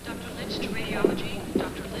 Dr. Lynch to radiology.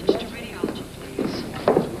 Dr. Lynch to radiology,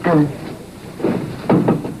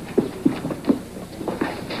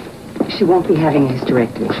 please. She won't be having a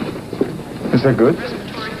hysterectomy. Is that good?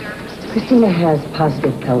 Christina has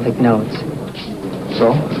positive pelvic nodes.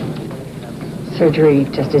 So? Surgery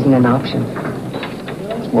just isn't an option.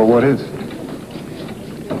 Well, what is?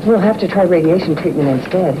 We'll have to try radiation treatment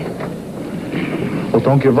instead. Well,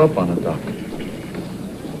 don't give up on her, Doc.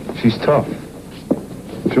 She's tough.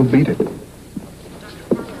 She'll beat it.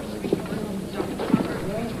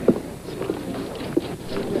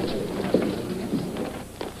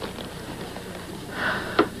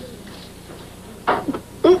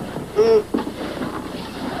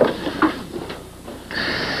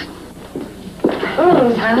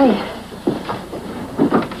 Hi.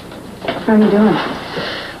 How are you doing?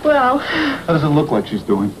 Well... How does it look like she's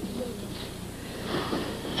doing?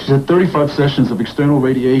 She's had 35 sessions of external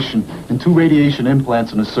radiation and 2 radiation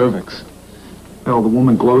implants in her cervix. Hell, the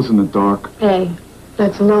woman glows in the dark. Hey,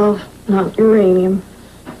 that's love, not uranium.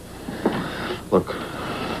 Look,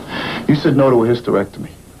 you said no to a hysterectomy.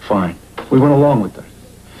 Fine. We went along with that.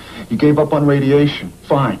 You gave up on radiation.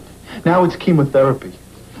 Fine. Now it's chemotherapy.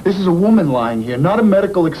 This is a woman lying here, not a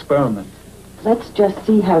medical experiment. Let's just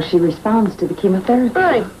see how she responds to the chemotherapy.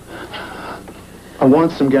 Right. I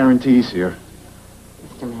want some guarantees here.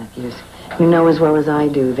 Mr. Matthews, you know as well as I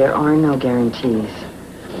do, there are no guarantees.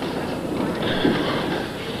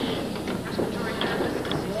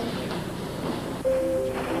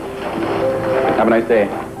 Have a nice day.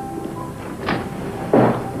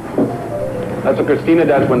 That's what Christina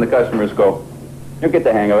does when the customers go. You'll get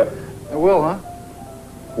the hang of it. I will, huh?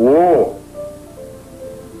 Whoa.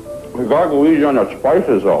 We gargle easy on the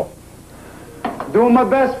spices, though. Doing my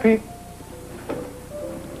best, Pete.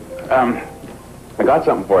 I got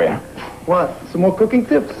something for you. What? Some more cooking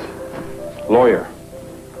tips? Lawyer.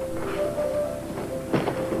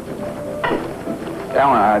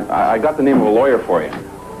 Alan, I got the name of a lawyer for you.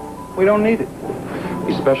 We don't need it.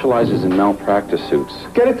 He specializes in malpractice suits.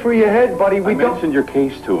 Get it through your head, buddy. I mentioned your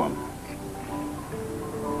case to him.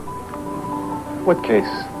 What case?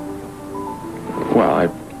 Well, I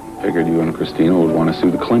figured you and Christina would want to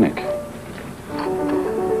sue the clinic.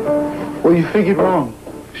 Well, you figured wrong.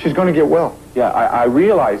 She's going to get well. Yeah, I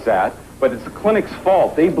realize that, but it's the clinic's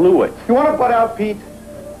fault. They blew it. You want to butt out, Pete?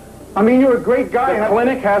 I mean, you're a great guy. The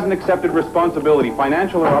clinic hasn't accepted responsibility,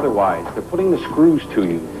 financial or otherwise. They're putting the screws to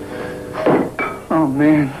you. Oh,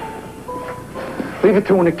 man. Leave it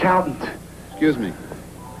to an accountant. Excuse me.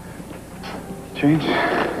 Change.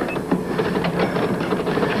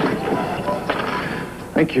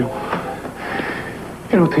 Thank you.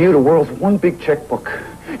 You know, to you, the world's one big checkbook.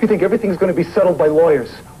 You think everything's going to be settled by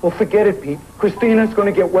lawyers. Well, forget it, Pete. Christina's going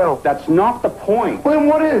to get well. That's not the point. Well, then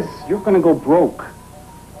what is? You're going to go broke.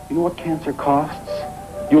 You know what cancer costs?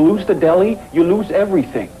 You lose the deli, you lose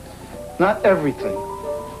everything. Not everything.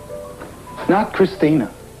 Not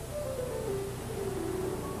Christina.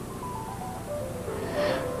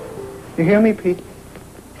 You hear me, Pete?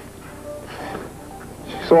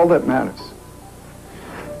 She's all that matters.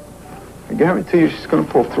 I guarantee you she's going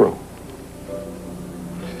to pull through.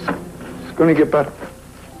 She's going to get better.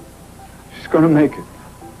 She's going to make it.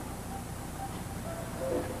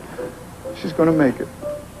 She's going to make it.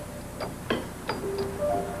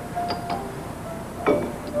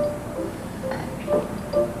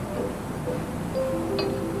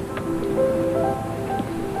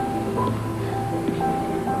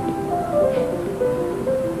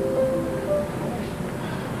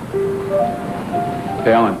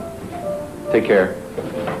 Hey, Alan, take care.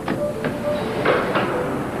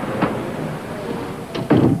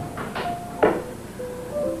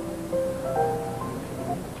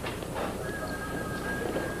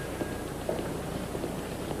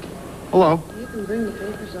 Hello. You can bring the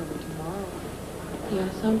papers over tomorrow.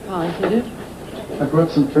 Yes, I'm positive. I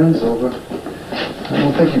brought some friends over. I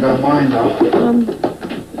don't think you're gonna mind, though.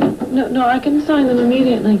 No, I can sign them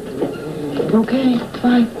immediately. Okay,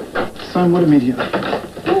 bye. Sign what immediately?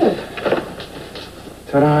 Oh.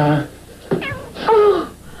 Ta-da.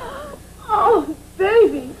 Oh,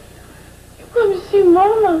 baby. You come to see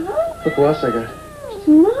Mama, huh? Look what else I got. It's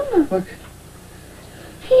Mama. Look.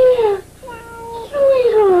 Here.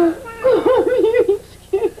 Sweetheart. Oh,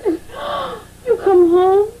 you're scared. You come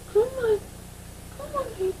home. Come on. Come on,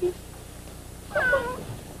 baby. Come on.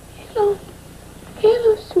 Hello.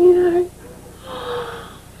 Hello, sweetheart.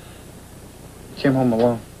 Came home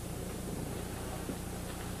alone.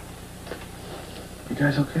 You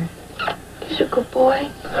guys okay? He's a good boy.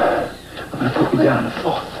 I'm gonna put you down on the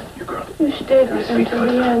floor. You girl. You stayed with him till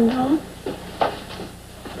the end, huh?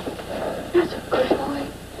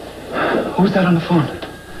 Who's that on the phone?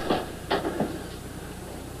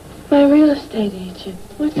 My real estate agent.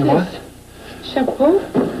 What's You this? what? Shampoo?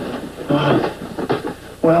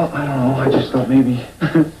 Well, I don't know. I just thought maybe...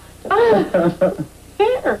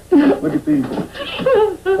 Here. Look at these.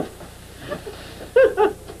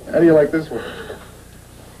 How do you like this one?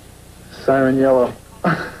 Siren yellow.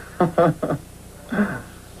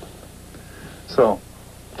 So,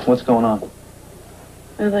 what's going on?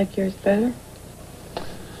 I like yours better.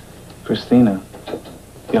 Christina,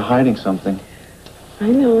 you're hiding something. I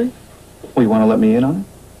know it. Well, you want to let me in on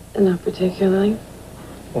it? Not particularly.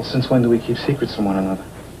 Well, since when do we keep secrets from one another?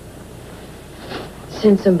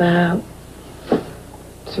 Since about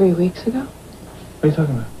 3 weeks ago. What are you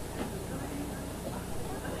talking about?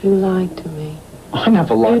 You lied to me. I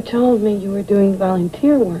never lied. You told me you were doing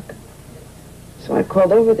volunteer work. So I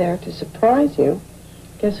called over there to surprise you.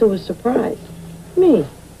 Guess who was surprised? Me.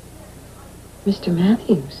 Mr.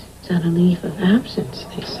 Matthews is on a leave of absence,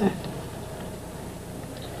 they said.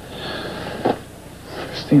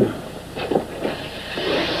 Christina.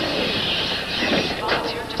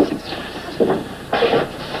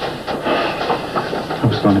 I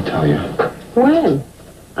was going to tell you. When?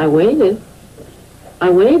 I waited.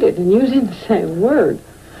 And you didn't say a word.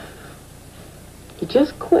 You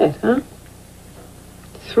just quit, huh?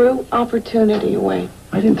 Threw opportunity away.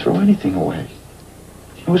 I didn't throw anything away.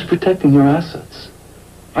 I was protecting your assets.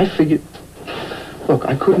 I figured... Look,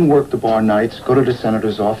 I couldn't work the bar nights, go to the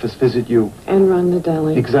senator's office, visit you. And run the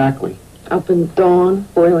deli. Exactly. Up in dawn,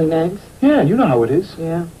 boiling eggs. Yeah, you know how it is.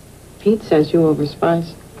 Yeah. Pete says you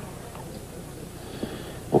overspice.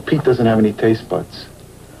 Well, Pete doesn't have any taste buds.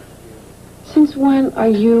 Since when are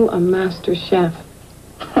you a master chef?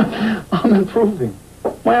 I'm improving.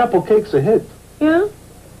 My apple cake's a hit. Yeah?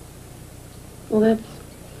 Well, that's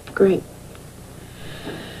great.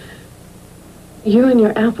 You and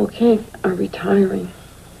your apple cake are retiring.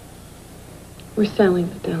 We're selling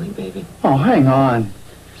the deli, baby. Oh, hang on.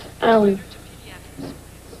 Allie,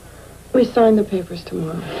 we sign the papers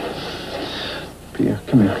tomorrow. Pia,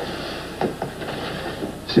 come here.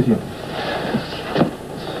 Sit here.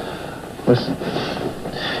 Listen,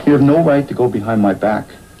 you have no right to go behind my back.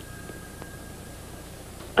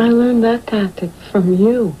 I learned that tactic from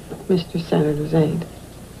you, Mr. Senator's aide.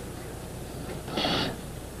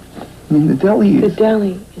 I mean, the deli is... The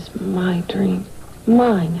deli is my dream.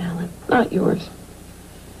 Mine, Alan, not yours.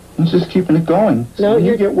 I'm just keeping it going. So No, when you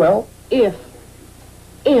you're... get well... If.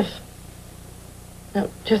 No,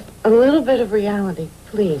 just a little bit of reality,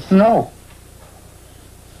 please. No.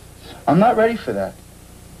 I'm not ready for that.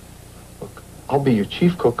 Look, I'll be your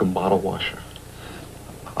chief cook and bottle washer.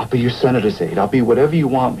 I'll be your senator's aide. I'll be whatever you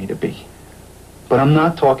want me to be. But I'm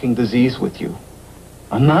not talking disease with you.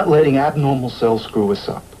 I'm not letting abnormal cells screw us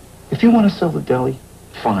up. If you want to sell the deli,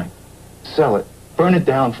 fine. Sell it. Burn it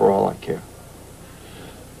down for all I care.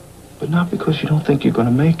 But not because you don't think you're going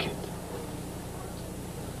to make it.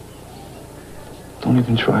 Don't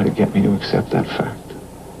even try to get me to accept that fact.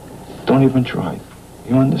 Don't even try.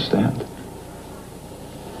 You understand?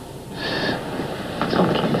 It's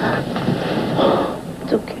okay, Dad.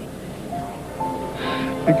 It's okay.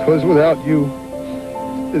 Because without you,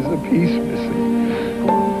 there's a piece missing.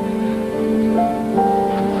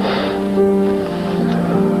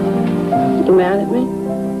 You mad at me?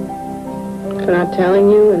 For not telling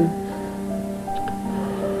you and...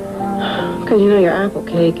 Because you know your apple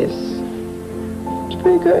cake is... It's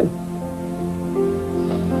pretty good.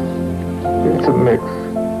 It's a mix.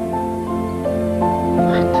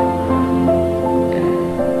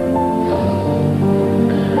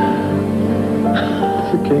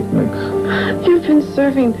 It's a cake mix. You've been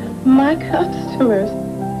serving my customers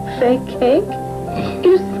fake cake?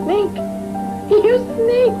 You sneak. You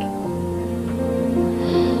sneak.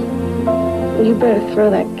 You better throw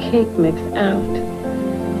that cake mix out.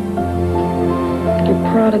 Your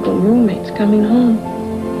prodigal roommate's coming home.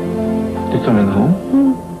 You're coming home?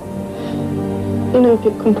 You know, if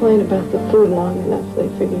you complain about the food long enough, they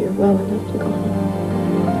figure you're well enough to go home.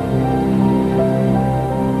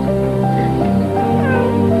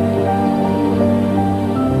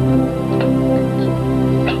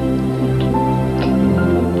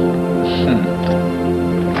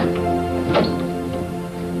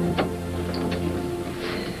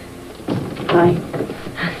 Hi.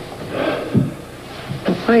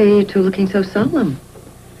 Why are you two looking so solemn?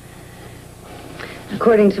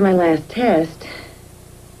 According to my last test,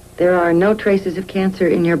 there are no traces of cancer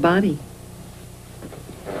in your body.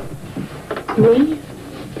 Me?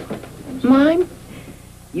 Mine?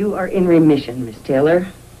 You are in remission, Miss Taylor.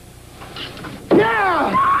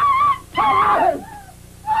 Yeah!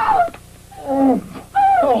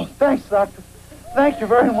 Oh, thanks. Doctor. Thank you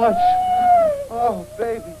very much. Oh,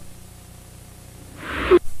 baby.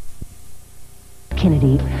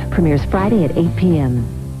 Kennedy premieres Friday at 8 p.m.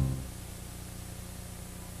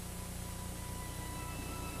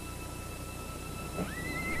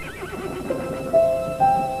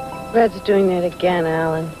 Red's doing that again,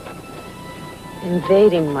 Alan.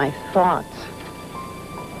 Invading my thoughts.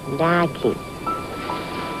 Naggy.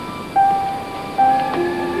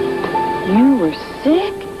 You were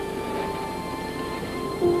sick?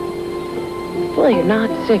 Well, you're not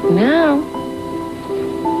sick now.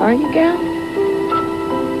 Are you, gal?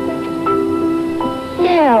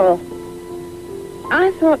 Gal,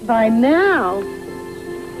 I thought by now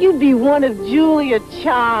you'd be one of Julia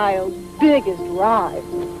Child's biggest rides.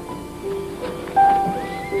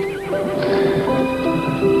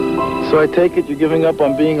 So I take it you're giving up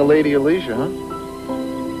on being a lady of leisure, huh?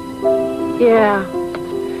 Yeah.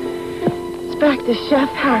 It's back to chef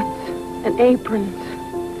hats and aprons.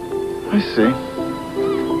 I see.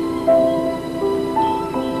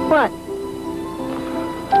 What?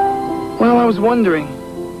 Well, I was wondering.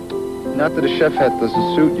 Not that a chef hat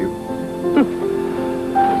doesn't suit you.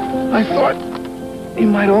 I thought you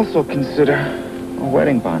might also consider a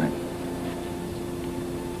wedding bonnet.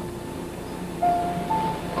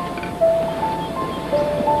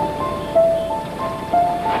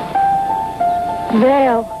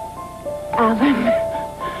 Veil, Alan.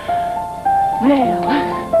 Veil.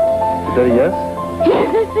 Is that a yes? Yes,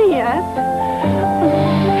 it's a yes.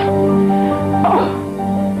 Oh,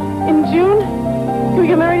 in June? Can we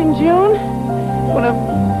get married in June? One of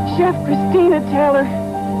Chef Christina Taylor,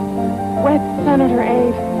 wet Senator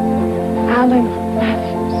Abe, Alan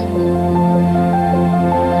Matthews.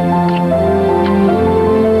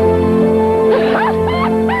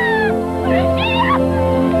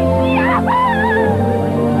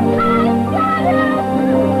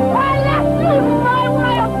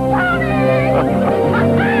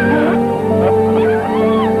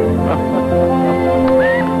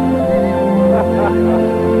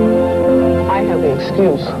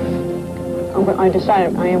 I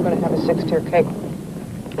decided I am going to have a 6-tier cake,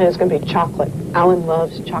 and it's going to be chocolate. Alan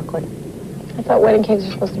loves chocolate. I thought wedding cakes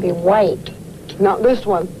are supposed to be white. Not this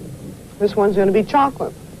one. This one's going to be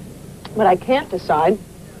chocolate. But I can't decide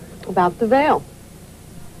about the veil.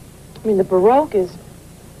 I mean, the Baroque is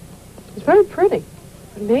very pretty.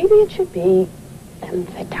 But maybe it should be femme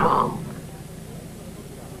fatale.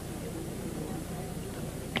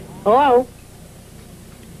 Hello?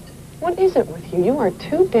 What is it with you? You are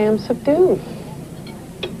too damn subdued.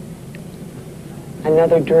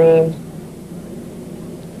 Another dream?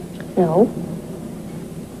 No.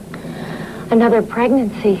 Another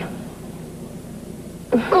pregnancy.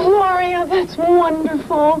 Gloria, that's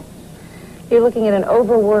wonderful. You're looking at an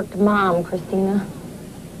overworked mom, Christina.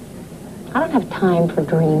 I don't have time for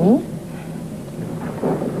dreaming.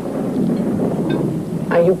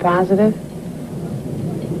 Are you positive?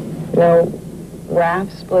 No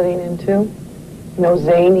raft splitting in two? No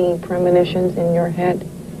zany premonitions in your head?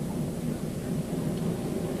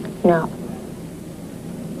 No.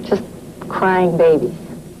 Just crying babies.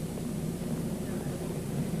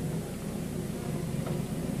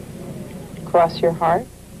 Cross your heart?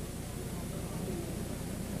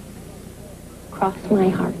 Cross my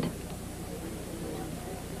heart.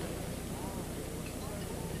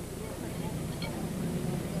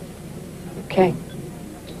 Okay.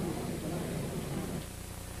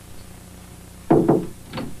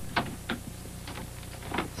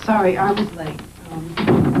 Sorry, I was late.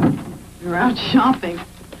 We were out shopping.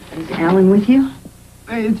 Is Alan with you?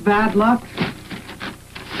 It's bad luck.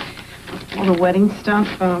 All the wedding stuff,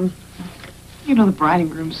 you know, the bride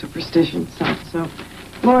and groom superstition stuff, so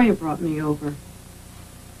Gloria brought me over.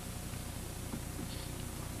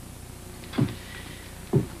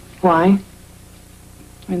 Why?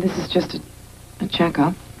 I mean, this is just a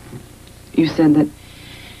checkup. You said that...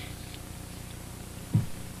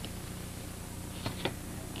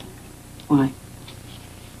 Why?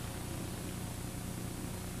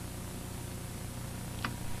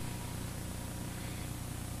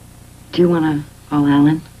 Do you want to call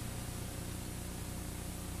Alan?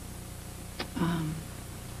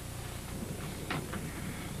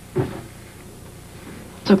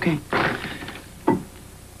 It's okay.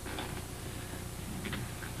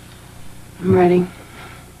 I'm ready.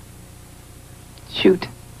 Shoot.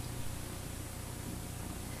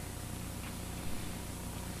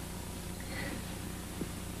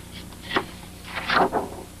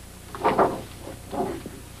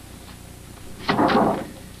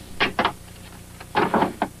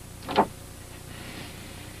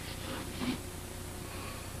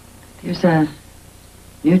 There's a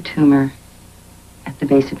New tumor at the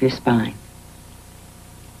base of your spine.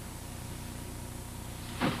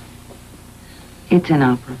 It's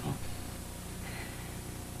inoperable.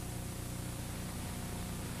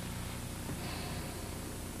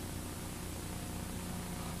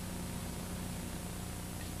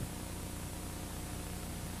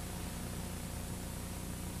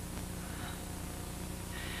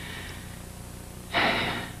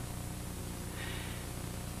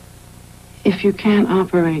 If you can't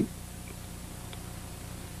operate,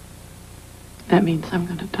 that means I'm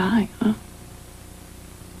gonna die, huh?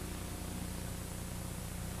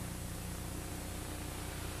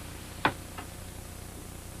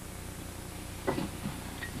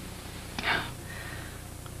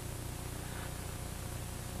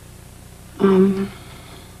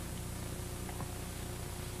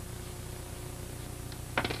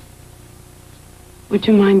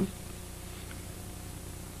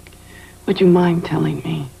 Would you mind telling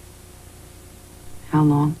me how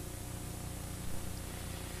long?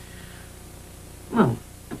 Well,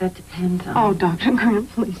 that depends on... Oh, Dr. Grant,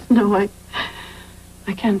 please, no, I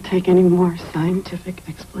can't take any more scientific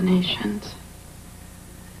explanations.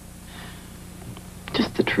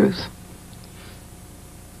 Just the truth.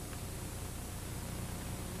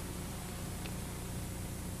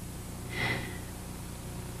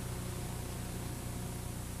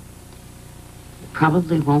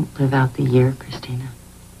 Probably won't live out the year, Christina.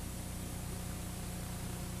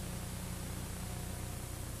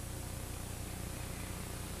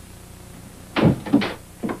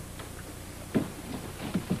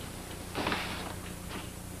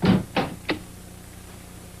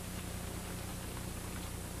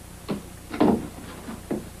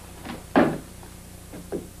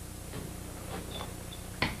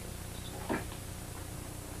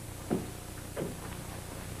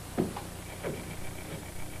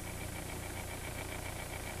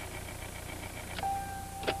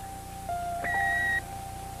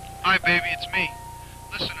 Hi, baby, it's me.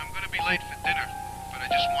 Listen, I'm going to be late for dinner, but I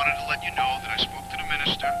just wanted to let you know that I spoke to the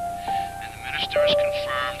minister, and the minister is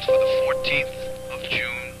confirmed for the 14th of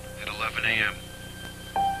June at 11 a.m.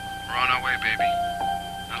 We're on our way, baby.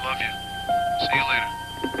 I love you. See you later.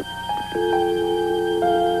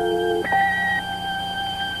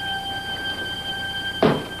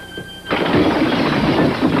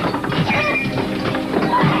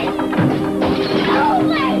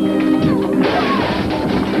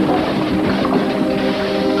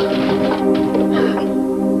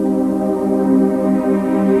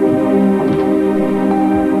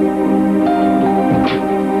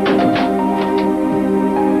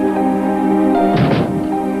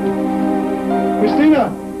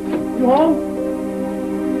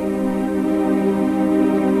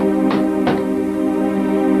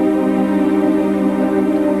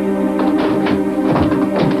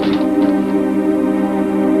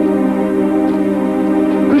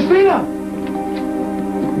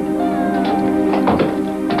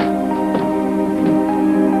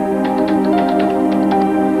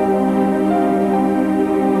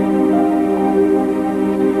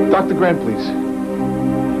 Dr. Grant, please.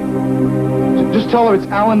 Just tell her it's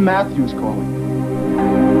Alan Matthews calling.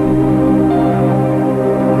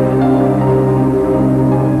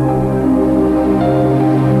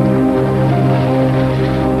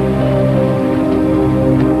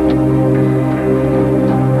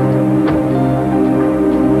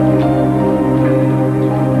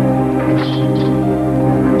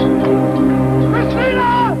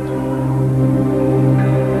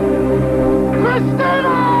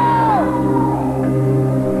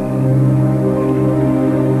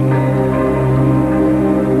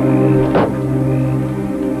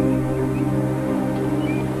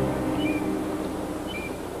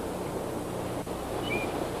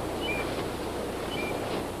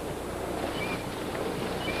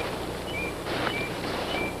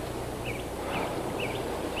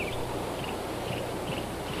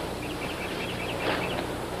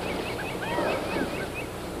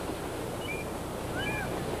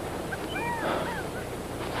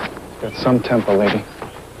 Got some temper, lady.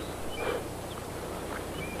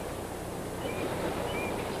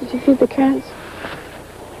 Did you feed the cats?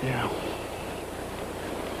 Yeah.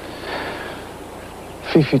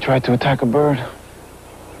 Fifi tried to attack a bird.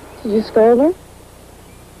 Did you scold her?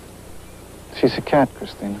 She's a cat,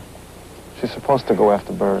 Christina. She's supposed to go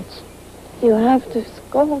after birds. You have to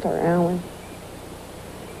scold her, Alan.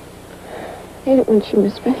 I hate it when she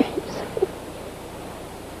misbehaves.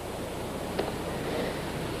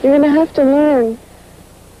 You're gonna have to learn.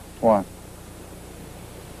 What?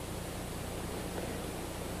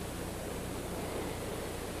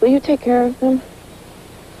 Will you take care of them?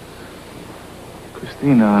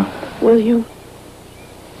 Christina. Will you?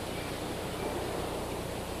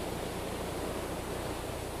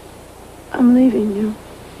 I'm leaving you.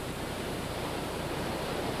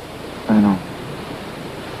 I know.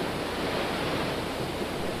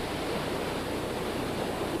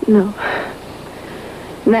 No.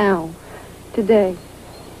 Now. Today.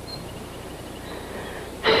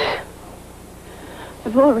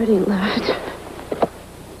 I've already left.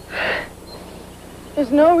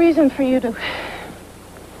 There's no reason for you to...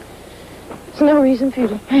 There's no reason for you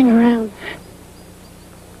to hang around.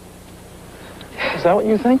 Is that what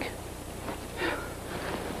you think?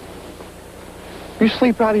 You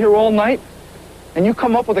sleep out here all night, and you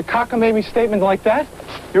come up with a cockamamie statement like that?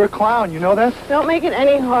 You're a clown, you know that? Don't make it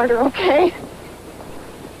any harder, okay?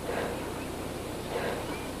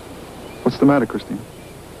 What's the matter, Christine?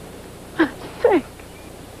 I'm sick.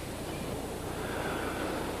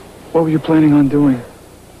 What were you planning on doing?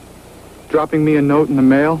 Dropping me a note in the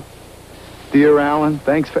mail? Dear Alan,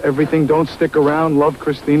 thanks for everything. Don't stick around. Love,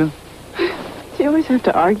 Christina. Do you always have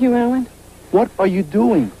to argue, Alan? What are you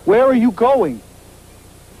doing? Where are you going?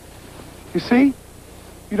 You see?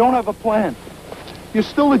 You don't have a plan. You're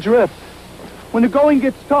still adrift. When the going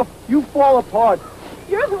gets tough, you fall apart.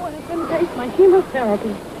 You're the one who's going to taste my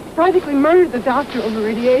chemotherapy. Practically murdered the doctor over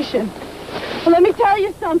radiation. Well, let me tell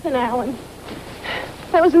you something, Alan.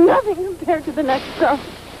 That was nothing compared to the next stuff.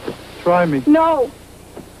 Try me. No.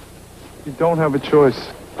 You don't have a choice.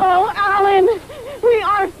 Oh, Alan, we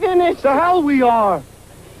are finished. The hell we are.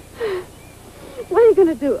 What are you going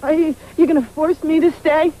to do? Are you going to force me to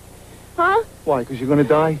stay? Huh? Why, because you're going to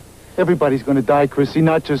die? Everybody's going to die, Chrissy,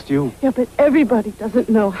 not just you. Yeah, but everybody doesn't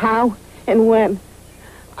know how and when.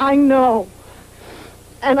 I know.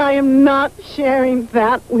 And I am not sharing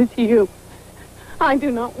that with you. I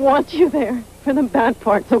do not want you there for the bad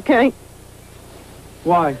parts, okay?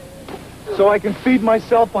 Why? So I can feed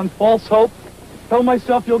myself on false hope? Tell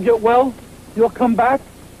myself you'll get well? You'll come back?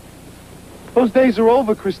 Those days are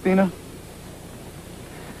over, Christina.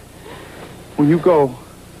 When you go,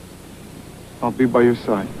 I'll be by your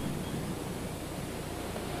side.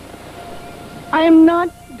 I am not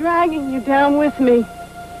dragging you down with me.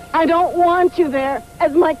 I don't want you there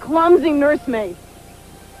as my clumsy nursemaid.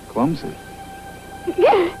 Clumsy?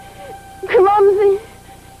 Clumsy,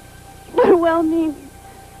 but well-meaning.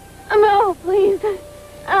 No, please.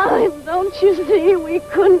 Alan, don't you see? We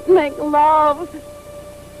couldn't make love.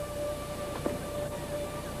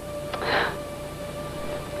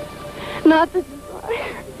 Not the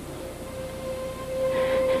desire.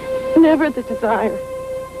 Never the desire.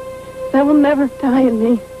 That will never die in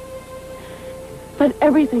me. But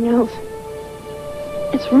everything else,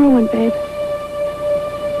 it's ruined, babe.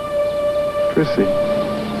 Chrissy,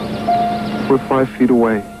 we're 5 feet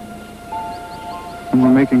away. And we're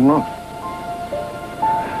making love.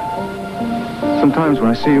 Sometimes when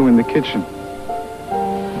I see you in the kitchen,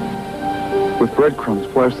 with breadcrumbs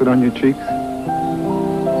plastered on your cheeks,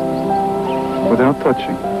 without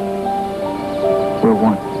touching, we're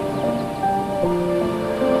one.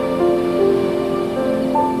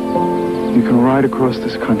 You can ride across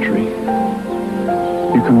this country.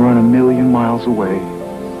 You can run 1,000,000 miles away.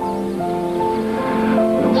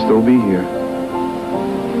 But I'll still be here,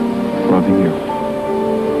 loving you.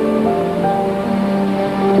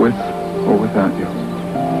 With or without you.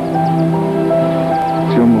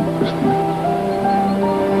 It's your move, Christine.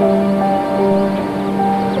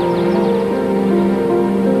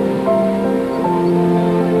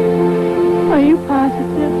 Are you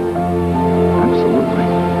positive? Absolutely.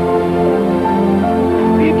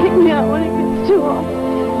 Will you kick me out when it gets too hot?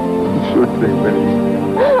 Sure thing, baby.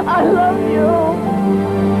 I love you.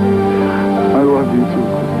 I love you too,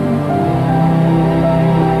 Christine.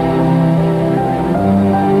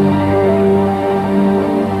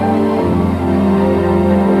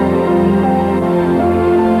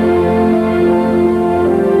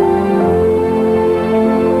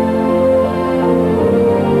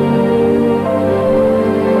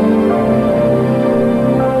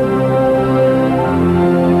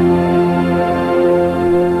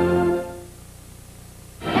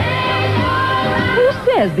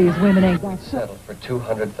 These women ain't got Settled for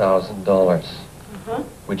 $200,000,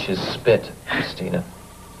 which is spit, Christina.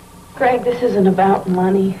 Greg, this isn't about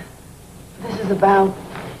money. This is about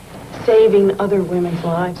saving other women's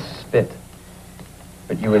lives. Spit.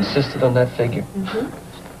 But you insisted on that figure.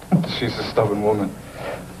 She's a stubborn woman.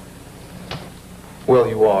 Well,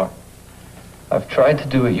 you are. I've tried to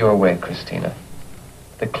do it your way, Christina.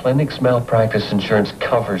 The clinic's malpractice insurance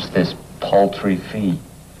covers this paltry fee,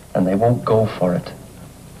 and they won't go for it.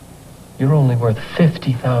 You're only worth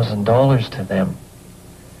 $50,000 to them.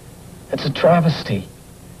 It's a travesty.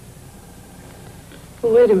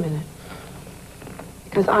 Well, wait a minute.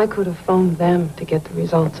 Because I could have phoned them to get the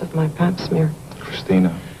results of my pap smear.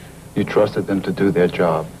 Christina, you trusted them to do their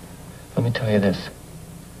job. Let me tell you this.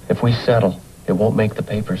 If we settle, it won't make the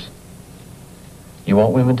papers. You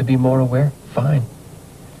want women to be more aware? Fine.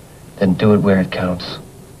 Then do it where it counts.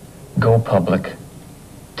 Go public.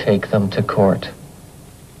 Take them to court.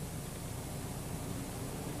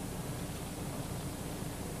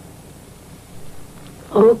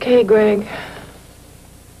 Okay, Greg.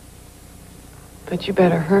 But you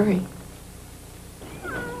better hurry.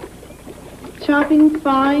 Chopping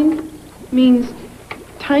fine means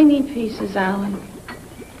tiny pieces, Alan.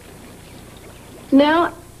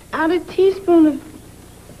 Now, add a teaspoon of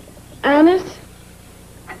anise.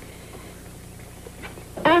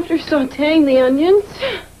 After sautéing the onions.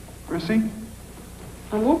 Chrissy?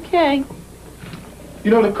 I'm okay.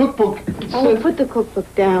 You know, the cookbook I will put the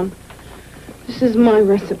cookbook down. This is my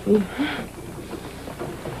recipe.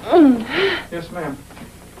 Yes, ma'am.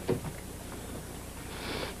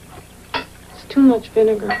 It's too much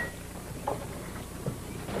vinegar.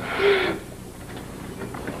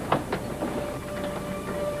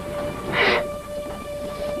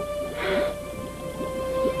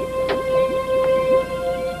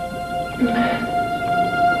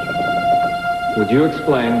 Would you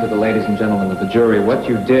explain to the ladies and gentlemen of the jury what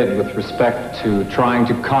you did with respect to trying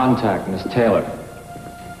to contact Miss Taylor?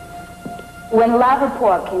 When the lab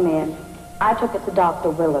report came in, I took it to Dr.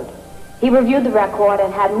 Willard. He reviewed the record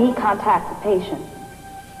and had me contact the patient.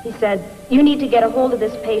 He said, you need to get a hold of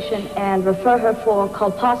this patient and refer her for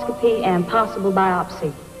colposcopy and possible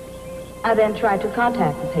biopsy. I then tried to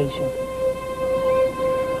contact the patient.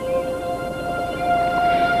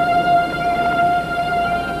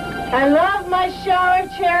 I love my shower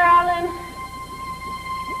chair, Alan.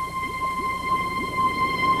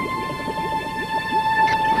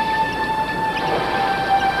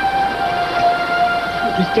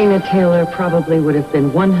 Christina Taylor probably would have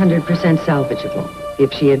been 100% salvageable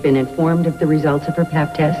if she had been informed of the results of her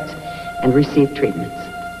pap tests and received treatments.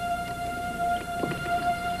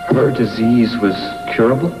 Her disease was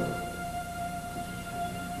curable?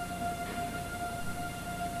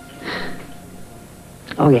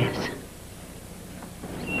 Oh, yes.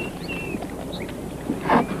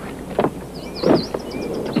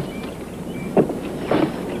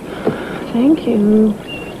 Thank you.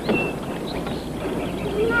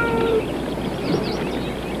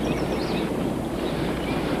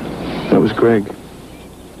 That was Greg.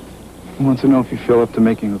 He wants to know if you feel up to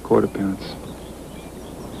making a court appearance.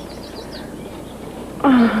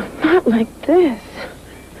 Oh, not like this.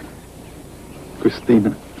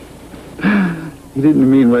 Christina. He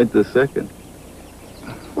didn't mean right this second.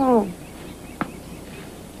 Oh.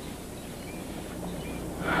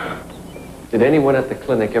 Did anyone at the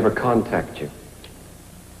clinic ever contact you?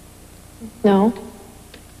 No.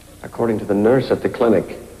 According to the nurse at the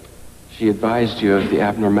clinic, she advised you of the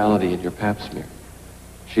abnormality in your pap smear.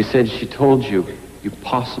 She said she told you you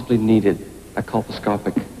possibly needed a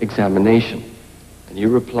colposcopic examination. And you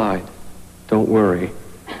replied, don't worry,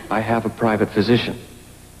 I have a private physician.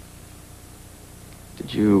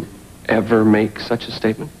 Did you ever make such a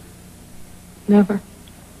statement? Never.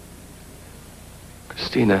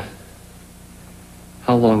 Christina,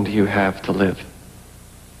 how long do you have to live?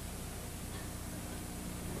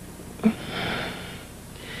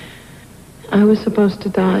 I was supposed to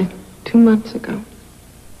die 2 months ago.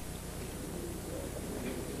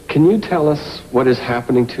 Can you tell us what is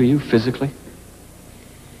happening to you physically?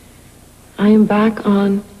 I am back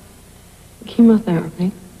on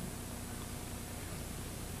chemotherapy.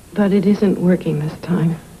 But it isn't working this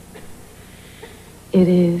time. It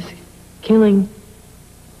is killing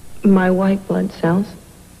my white blood cells.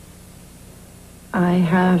 I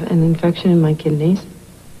have an infection in my kidneys.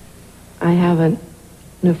 I have a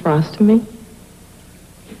nephrostomy.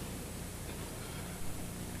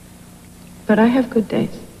 But I have good days.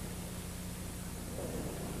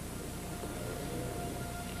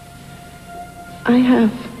 I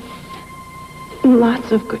have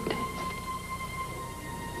lots of good days.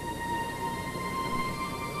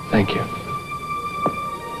 Thank you.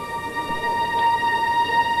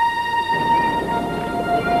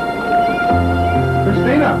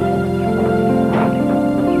 Christina!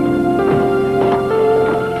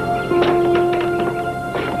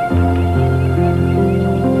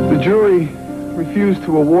 The jury refused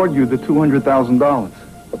to award you the $200,000.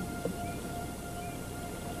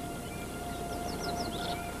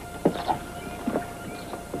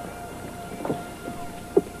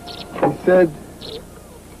 They said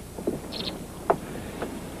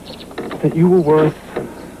that you were worth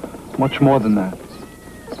Much more than that.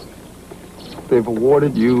 They've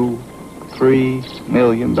awarded you $3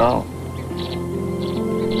 million.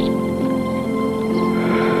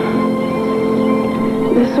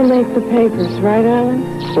 This will make the papers, right,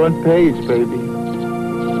 Alan? Front page, baby.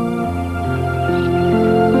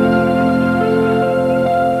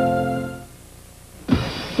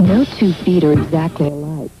 No 2 feet are exactly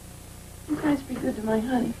alike. You guys be good to my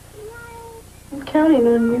honey. I'm counting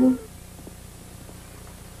on you.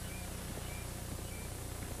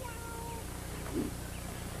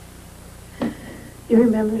 You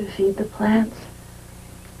remember to feed the plants?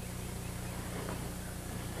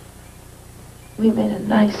 We made a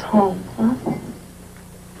nice home, huh?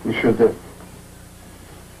 We sure did.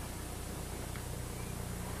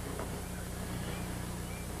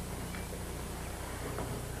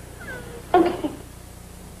 Okay.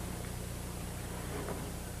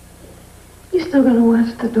 You still gonna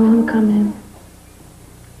watch the dawn come in?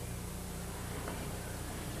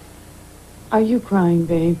 Are you crying,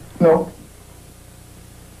 babe? No.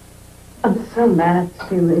 I'm so mad,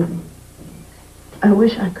 Steely. I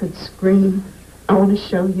wish I could scream. I want to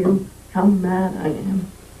show you how mad I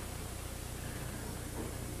am.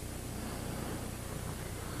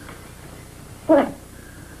 What?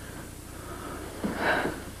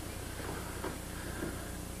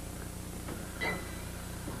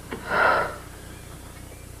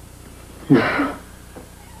 Here.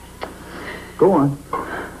 Go on.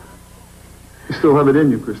 You still have it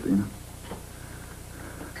in you, Christina.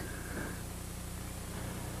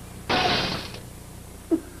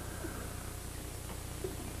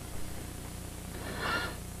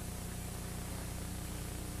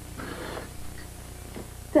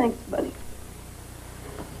 Thanks, buddy.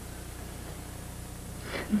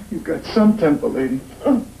 You've got some temper, lady.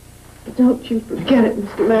 Oh, don't you forget it,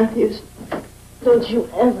 Mr. Matthews. Don't you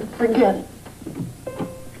ever forget it.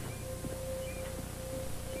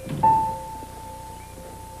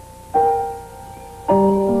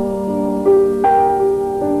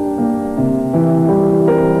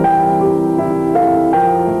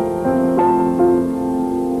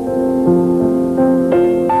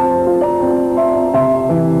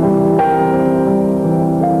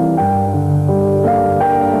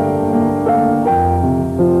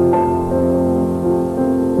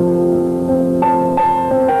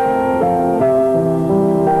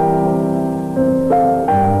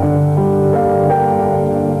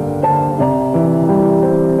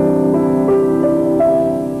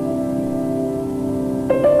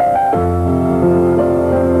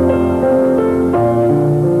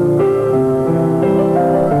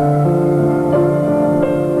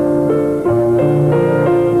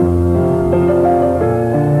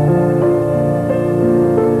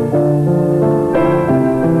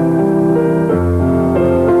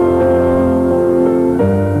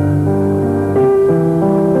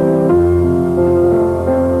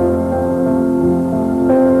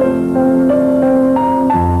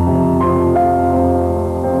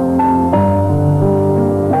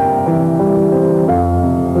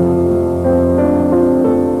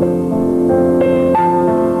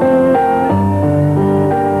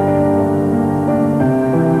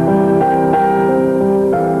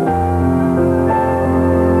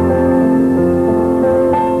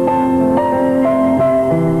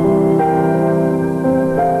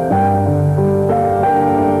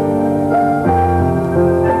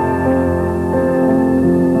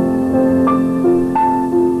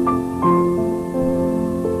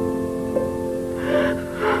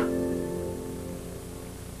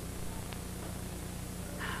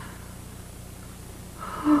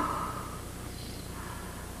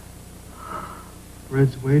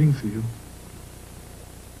 Red's waiting for you.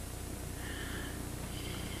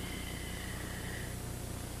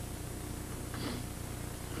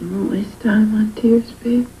 You won't waste time on tears,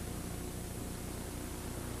 babe.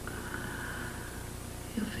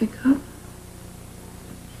 You'll pick up.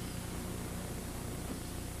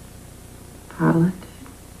 Politics.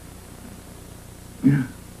 Yeah.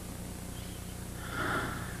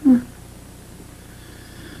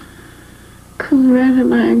 Red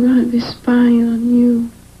and I are going to be spying on you.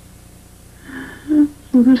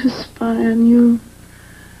 I'm going to spy on you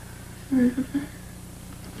forever.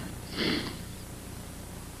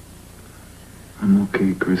 I'm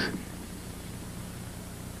okay, Chrissy.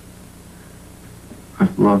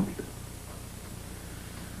 I've loved.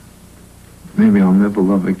 Maybe I'll never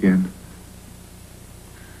love again.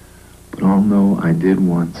 But I'll know I did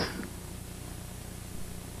once.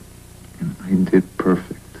 And I did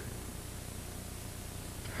perfect.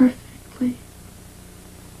 Perfectly.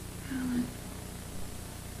 Alan.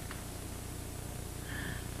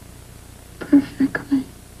 Perfectly.